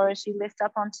the floor as you lift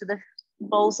up onto the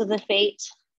balls of the feet.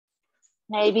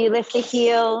 Maybe you lift the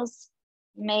heels.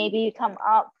 Maybe you come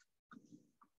up.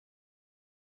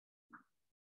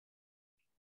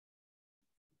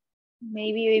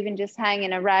 Maybe you even just hang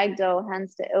in a ragdoll,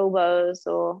 hands to elbows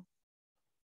or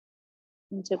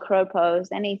into crow pose.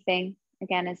 Anything,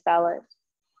 again, is valid.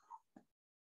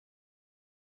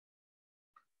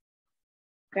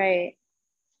 Great.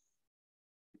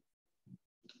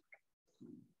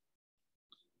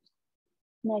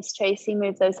 Nice, Tracy.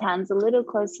 Move those hands a little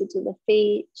closer to the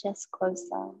feet, chest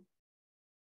closer.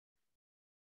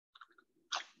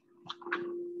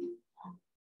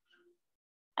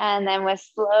 And then we're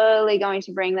slowly going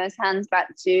to bring those hands back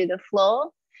to the floor.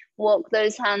 Walk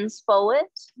those hands forward.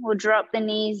 We'll drop the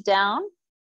knees down.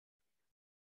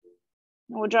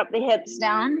 We'll drop the hips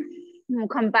down. And we'll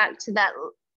come back to that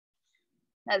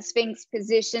Sphinx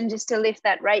position just to lift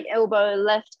that right elbow,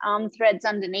 left arm threads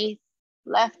underneath.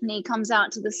 Left knee comes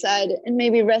out to the side and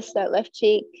maybe rest that left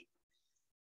cheek.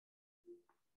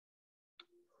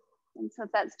 And so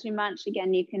if that's too much,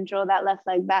 again, you can draw that left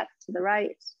leg back to the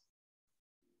right.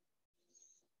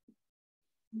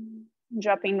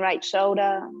 Dropping right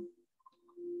shoulder.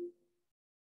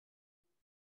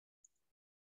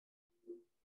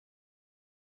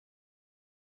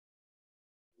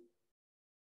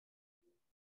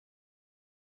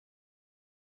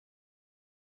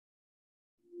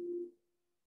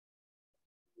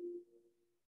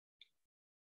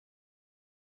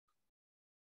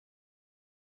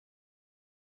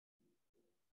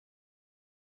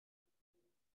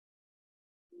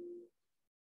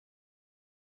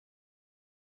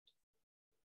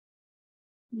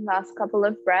 Last couple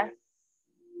of breaths.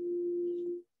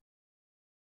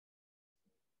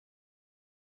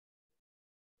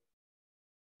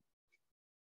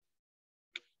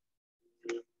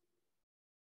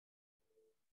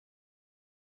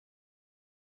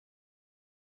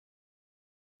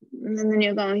 And then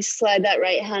you're going to slide that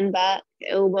right hand back,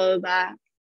 elbow back,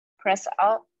 press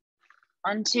up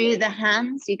onto the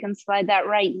hands. You can slide that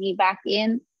right knee back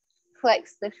in,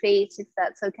 flex the feet if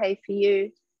that's okay for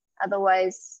you.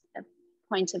 Otherwise, a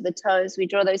point of the toes. We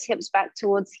draw those hips back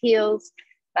towards heels,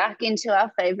 back into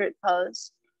our favorite pose.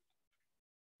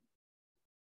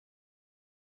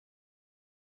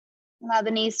 Allow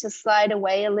the knees to slide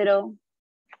away a little.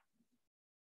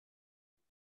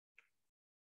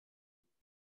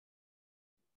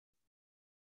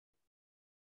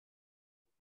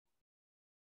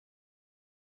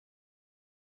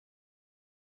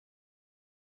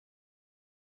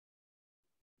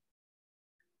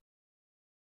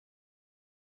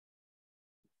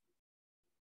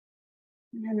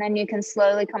 And then you can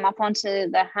slowly come up onto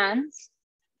the hands.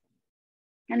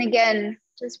 And again,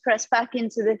 just press back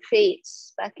into the feet,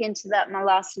 back into that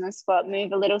Malasana squat.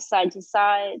 Move a little side to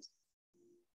side.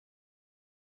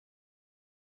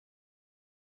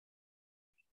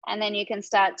 And then you can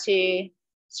start to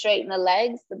straighten the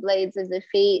legs, the blades of the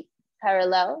feet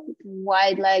parallel. You can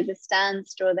wide leg the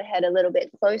stance, draw the head a little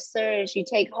bit closer as you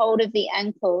take hold of the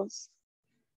ankles.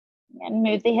 And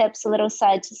move the hips a little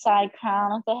side to side,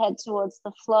 crown of the head towards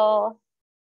the floor.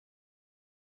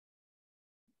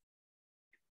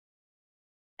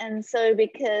 And so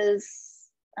because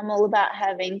I'm all about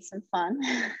having some fun,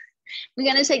 we're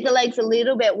going to take the legs a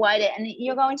little bit wider and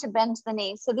you're going to bend the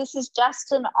knees. So this is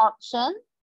just an option.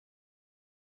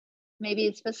 Maybe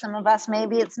it's for some of us,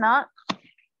 maybe it's not.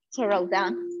 To roll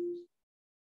down.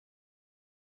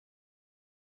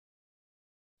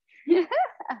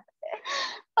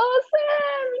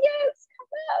 Awesome, yes,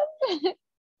 come on.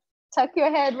 Tuck your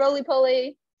head,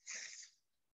 roly-poly.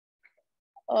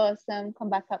 Awesome, come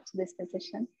back up to this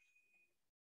position.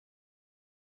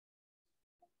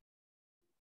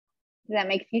 Does that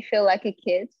make you feel like a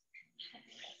kid?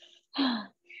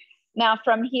 Now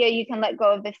from here, you can let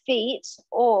go of the feet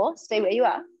or stay where you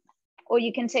are. Or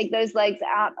you can take those legs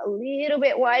out a little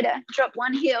bit wider. Drop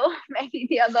one heel, maybe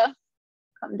the other.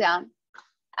 Come down.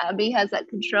 Abby has that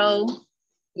control.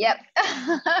 Yep.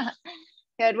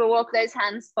 Good, we'll walk those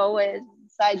hands forward,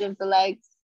 side of the legs.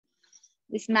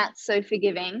 This mat's so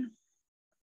forgiving.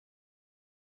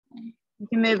 You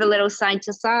can move a little side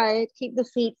to side. Keep the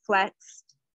feet flexed.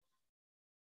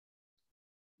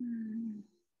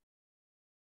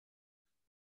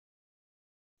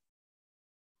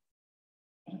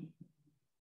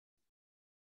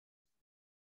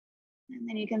 And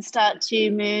then you can start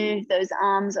to move those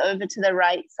arms over to the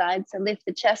right side. So lift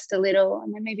the chest a little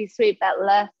and then maybe sweep that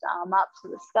left arm up to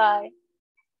the sky.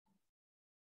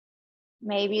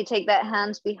 Maybe you take that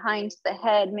hand behind the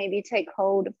head. Maybe take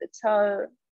hold of the toe.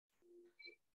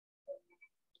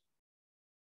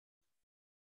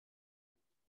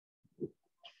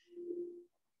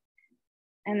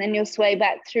 And then you'll sway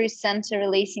back through center,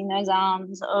 releasing those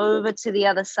arms over to the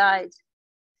other side.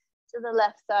 To the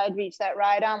left side, reach that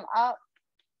right arm up.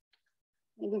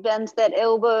 Maybe bend that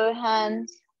elbow, hand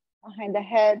behind the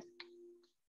head.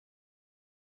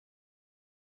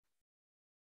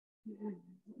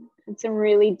 And some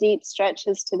really deep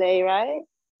stretches today, right?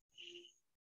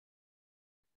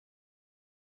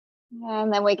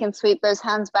 And then we can sweep those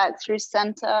hands back through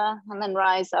center and then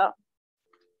rise up.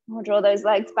 We'll draw those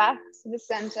legs back to the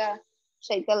center,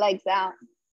 shake the legs out.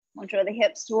 We'll draw the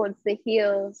hips towards the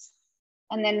heels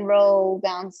and then roll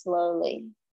down slowly.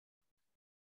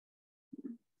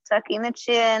 Tucking the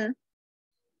chin.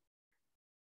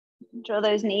 Draw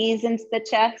those knees into the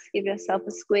chest, give yourself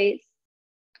a squeeze.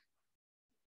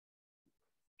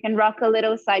 You can rock a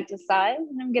little side to side.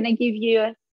 And I'm gonna give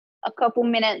you a couple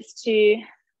minutes to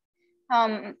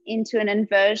come into an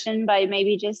inversion by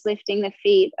maybe just lifting the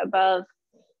feet above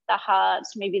the heart,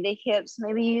 maybe the hips,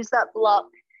 maybe use that block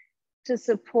to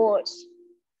support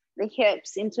the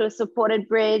hips into a supported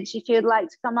bridge. If you'd like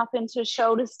to come up into a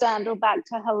shoulder stand or back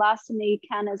to Halasana, you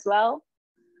can as well.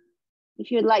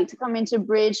 If you'd like to come into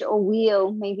bridge or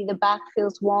wheel, maybe the back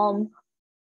feels warm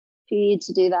for you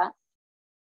to do that.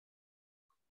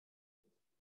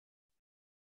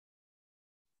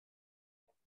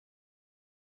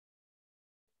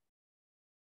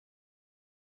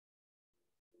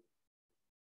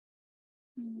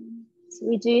 So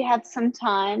we do have some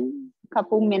time, a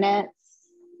couple minutes.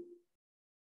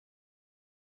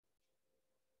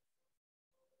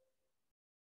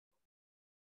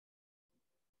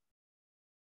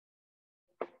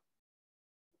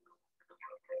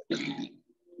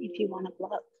 If you want to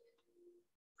block.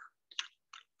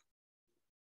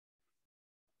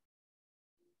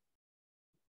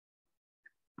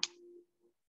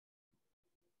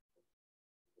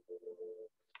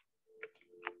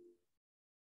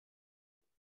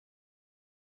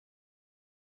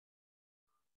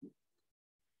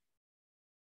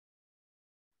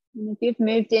 And if you've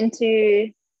moved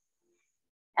into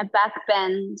a back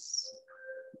bend,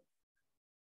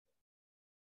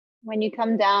 when you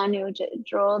come down, you'll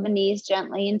draw the knees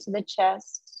gently into the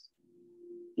chest.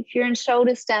 If you're in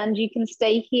shoulder stand, you can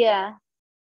stay here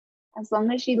as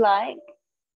long as you like.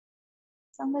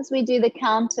 As long as we do the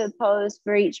counter pose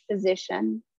for each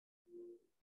position.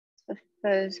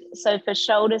 So for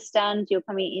shoulder stand, you're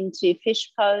coming into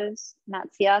fish pose,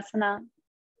 Matsyasana.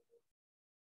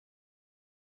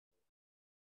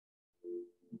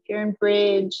 If you're in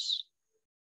bridge,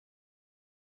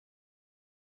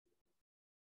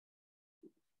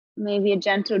 maybe a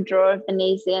gentle draw of the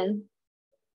knees in.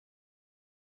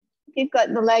 If you've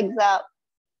got the legs up,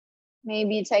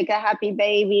 maybe you take a happy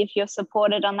baby if you're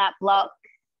supported on that block.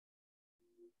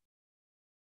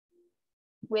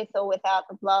 With or without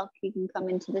the block, you can come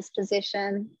into this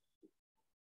position.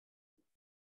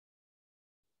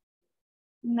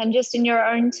 And then just in your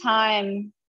own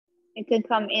time, you can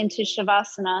come into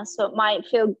Shavasana. So it might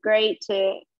feel great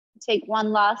to take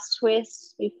one last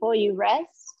twist before you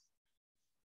rest.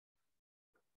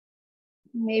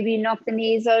 Maybe knock the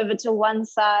knees over to one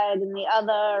side and the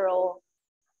other, or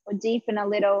deepen a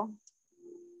little.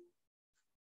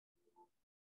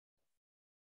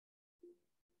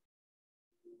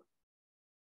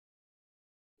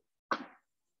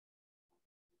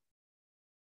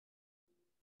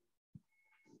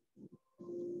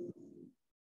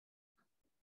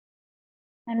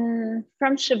 And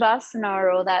from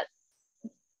Shavasana, or that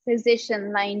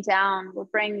position laying down, we'll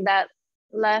bring that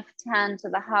left hand to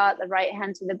the heart, the right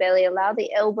hand to the belly. Allow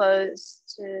the elbows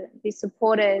to be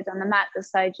supported on the mat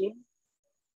beside you.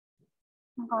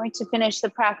 I'm going to finish the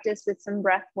practice with some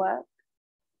breath work.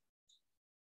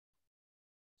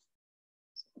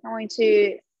 I'm going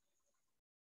to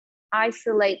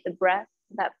isolate the breath,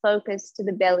 that focus to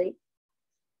the belly.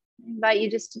 I invite you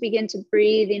just to begin to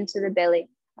breathe into the belly.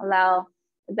 Allow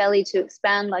the belly to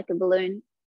expand like a balloon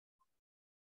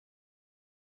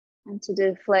and to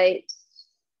deflate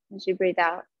as you breathe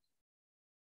out.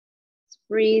 Just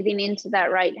breathing into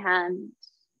that right hand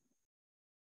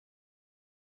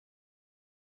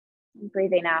and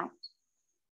breathing out.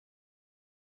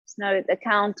 Just note the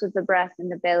count of the breath in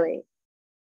the belly,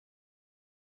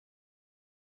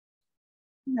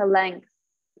 and the length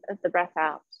of the breath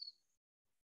out.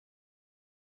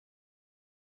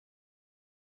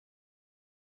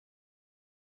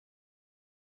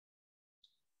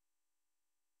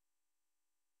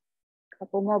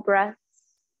 Couple more breaths,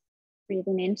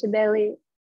 breathing into belly.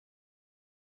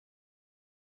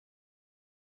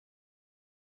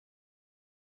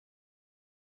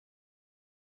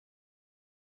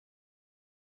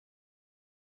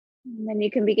 And then you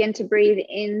can begin to breathe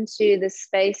into the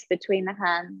space between the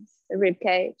hands, the rib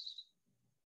cage.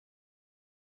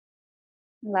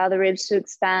 Allow the ribs to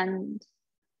expand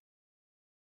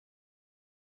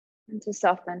and to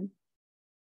soften.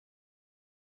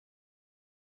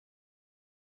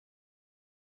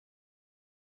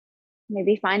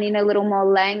 Maybe finding a little more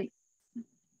length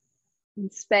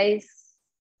and space.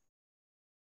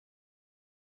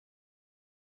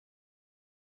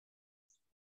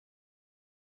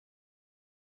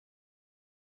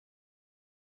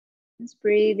 Just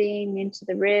breathing into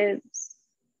the ribs.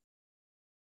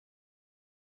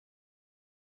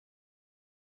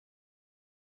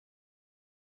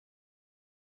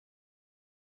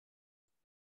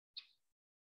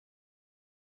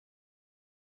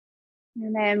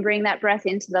 And then bring that breath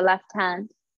into the left hand.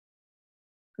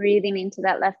 Breathing into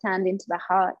that left hand, into the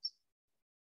heart.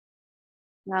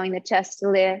 Allowing the chest to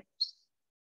lift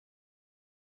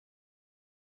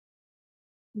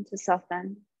and to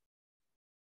soften.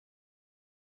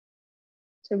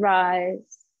 To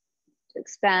rise, to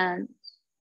expand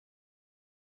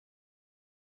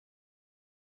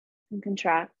and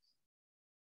contract.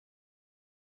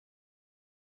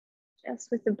 Just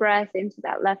with the breath into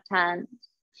that left hand,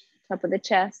 top of the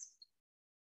chest.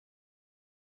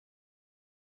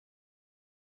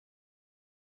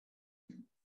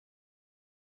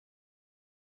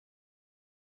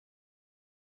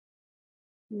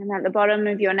 And at the bottom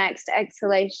of your next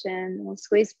exhalation, we'll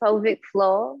squeeze pelvic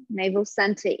floor, navel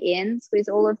center in, squeeze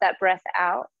all of that breath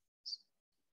out.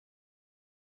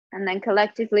 And then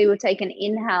collectively we'll take an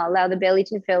inhale, allow the belly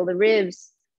to fill, the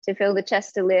ribs to fill, the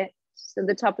chest to lift. So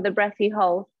the top of the breath you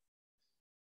hold.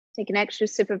 Take an extra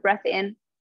sip of breath in,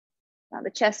 allow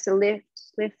the chest to lift,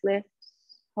 lift, lift,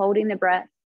 holding the breath.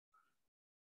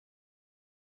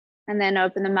 And then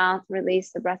open the mouth,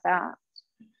 release the breath out.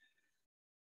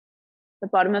 The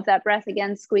bottom of that breath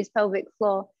again, squeeze pelvic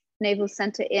floor, navel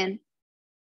center in.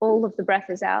 All of the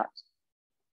breath is out.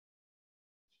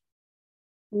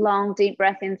 Long, deep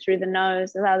breath in through the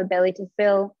nose. Allow the belly to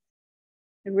fill,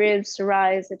 the ribs to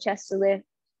rise, the chest to lift.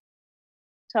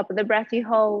 Top of the breath you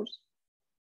hold,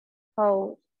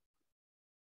 hold.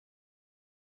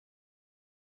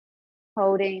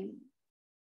 Holding,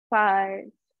 5,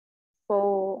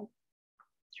 4,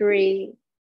 3,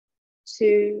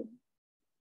 2,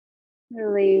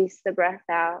 release the breath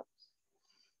out.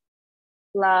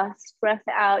 Last breath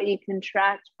out, you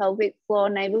contract pelvic floor,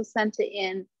 navel center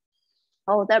in.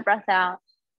 Hold that breath out.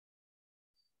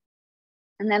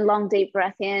 And then long, deep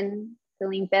breath in,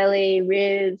 filling belly,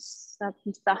 ribs, up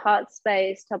into the heart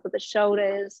space, top of the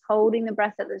shoulders, holding the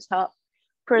breath at the top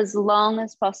for as long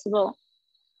as possible.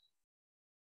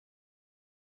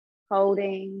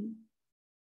 holding.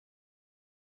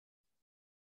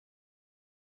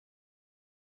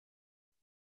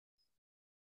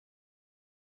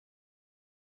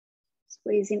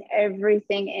 Squeezing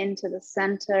everything into the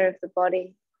center of the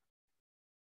body.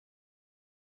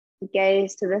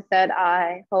 Gaze to the third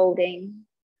eye, holding.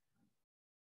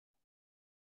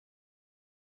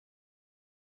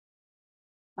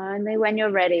 Only when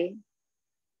you're ready,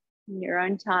 in your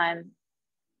own time,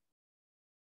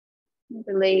 you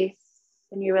release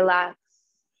and you relax.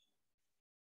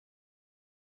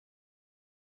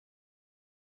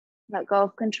 Let go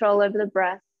of control over the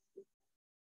breath.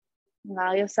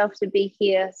 Allow yourself to be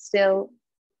here still.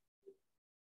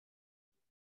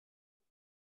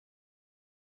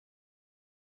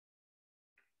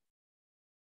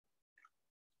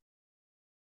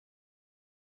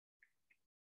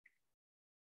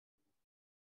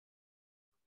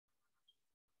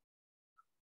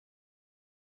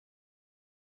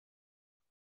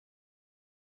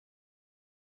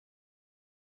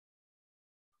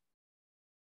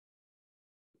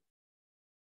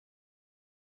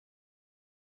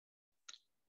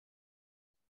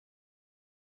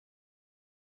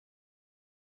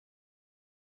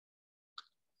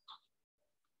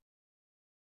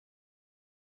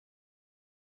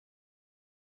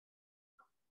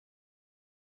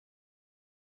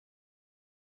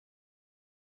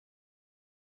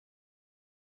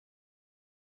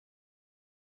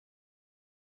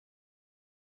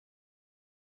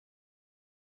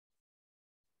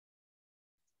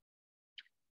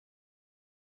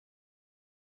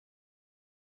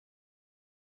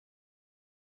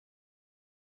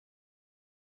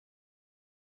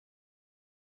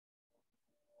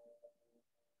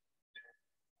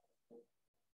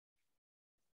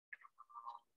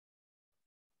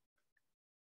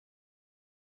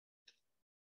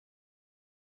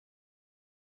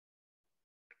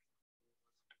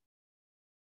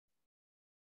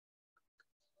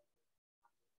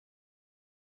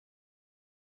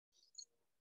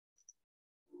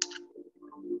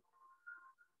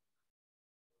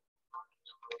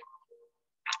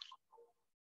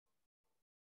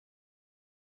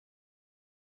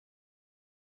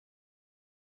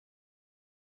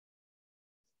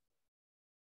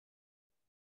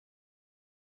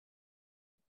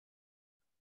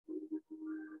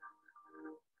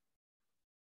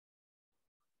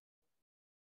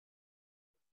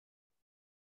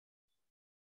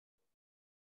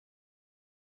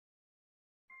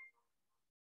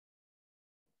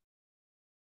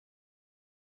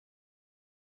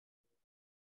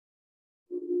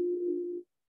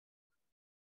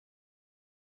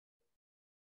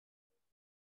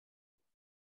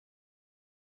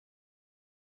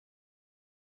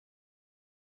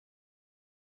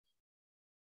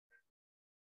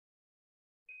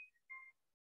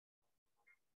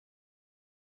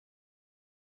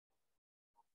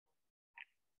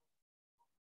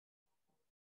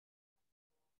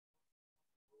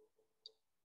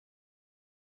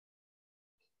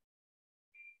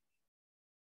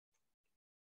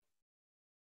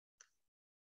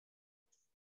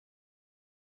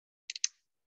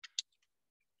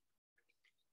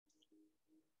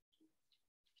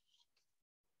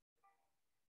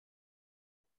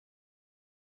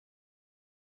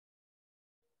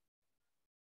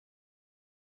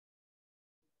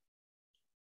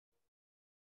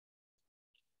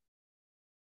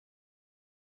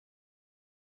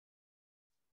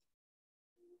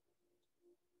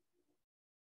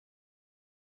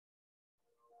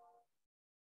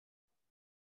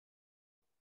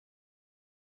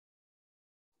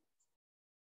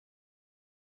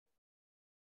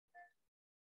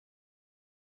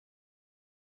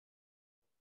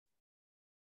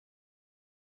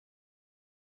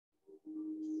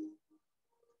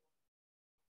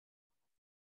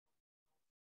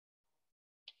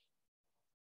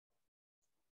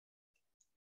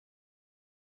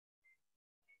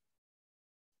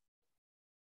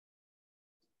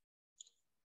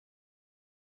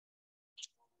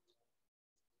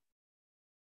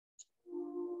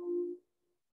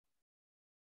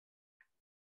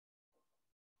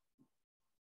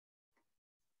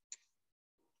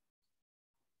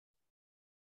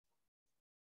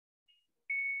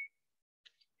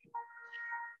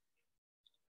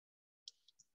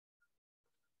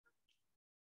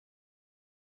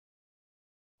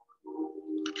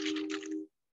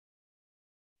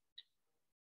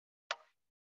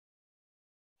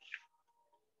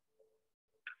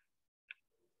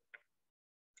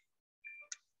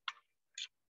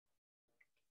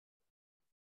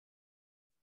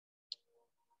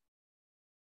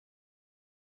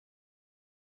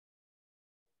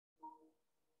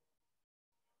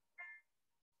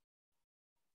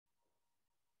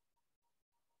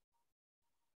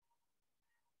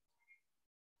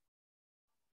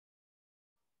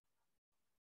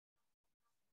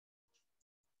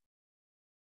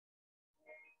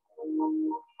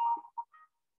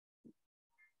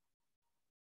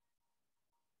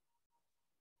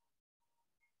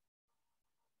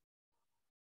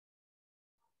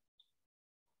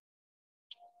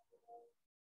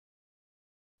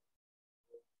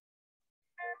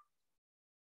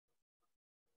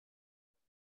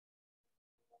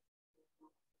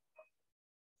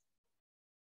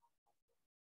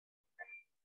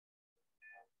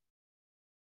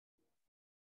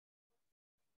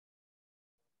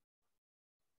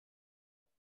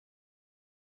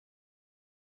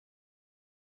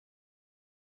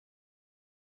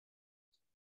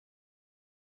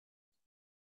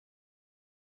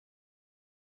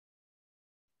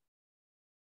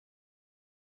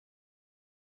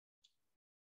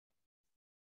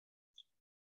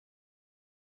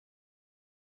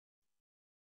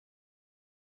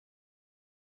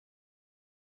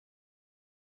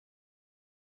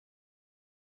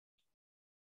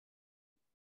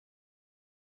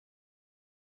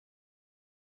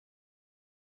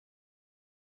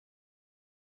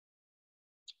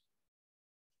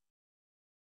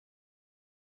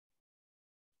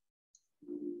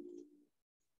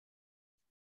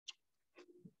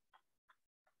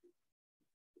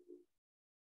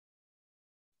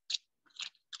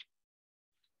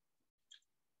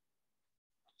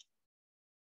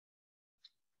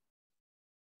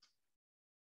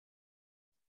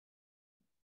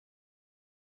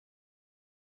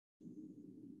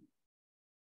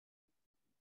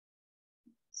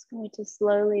 Just going to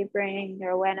slowly bring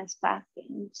your awareness back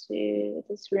into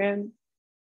this room.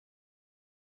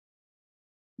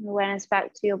 Awareness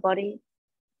back to your body.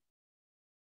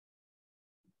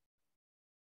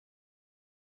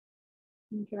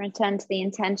 You can return to the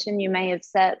intention you may have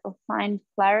set or find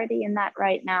clarity in that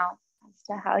right now as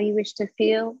to how you wish to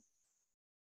feel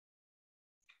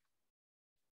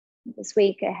this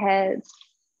week ahead.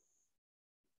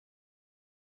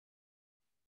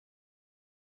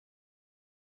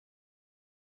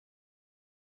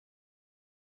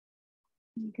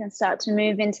 You can start to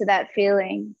move into that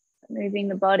feeling, moving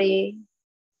the body.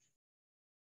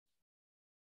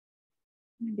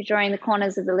 Maybe drawing the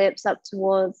corners of the lips up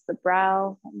towards the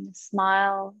brow and the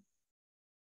smile.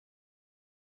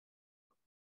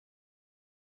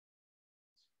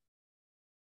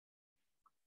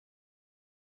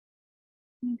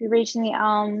 Maybe reaching the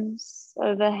arms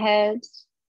overhead,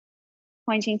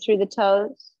 pointing through the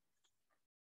toes.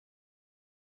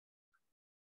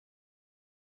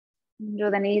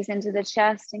 Draw the knees into the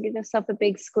chest and give yourself a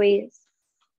big squeeze.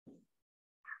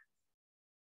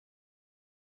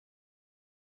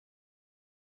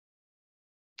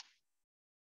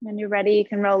 When you're ready, you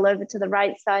can roll over to the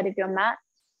right side of your mat.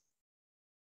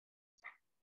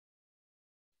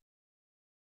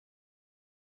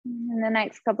 In the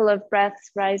next couple of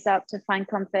breaths, rise up to find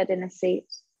comfort in a seat.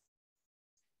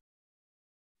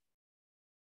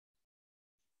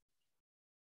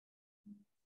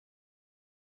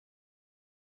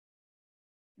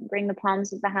 Bring the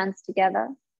palms of the hands together.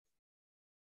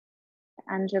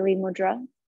 Anjali Mudra.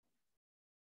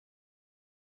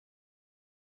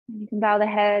 And you can bow the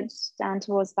head down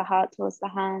towards the heart, towards the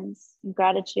hands, in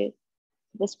gratitude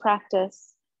for this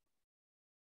practice,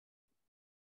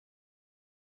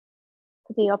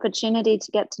 for the opportunity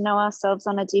to get to know ourselves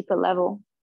on a deeper level,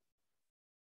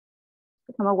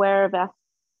 become aware of our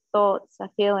thoughts, our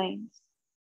feelings.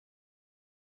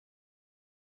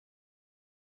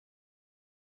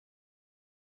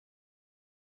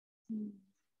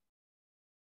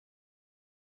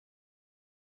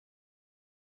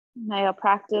 May our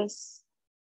practice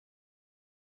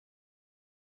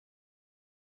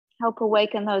help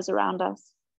awaken those around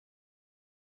us.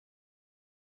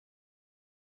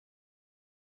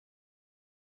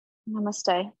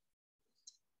 Namaste.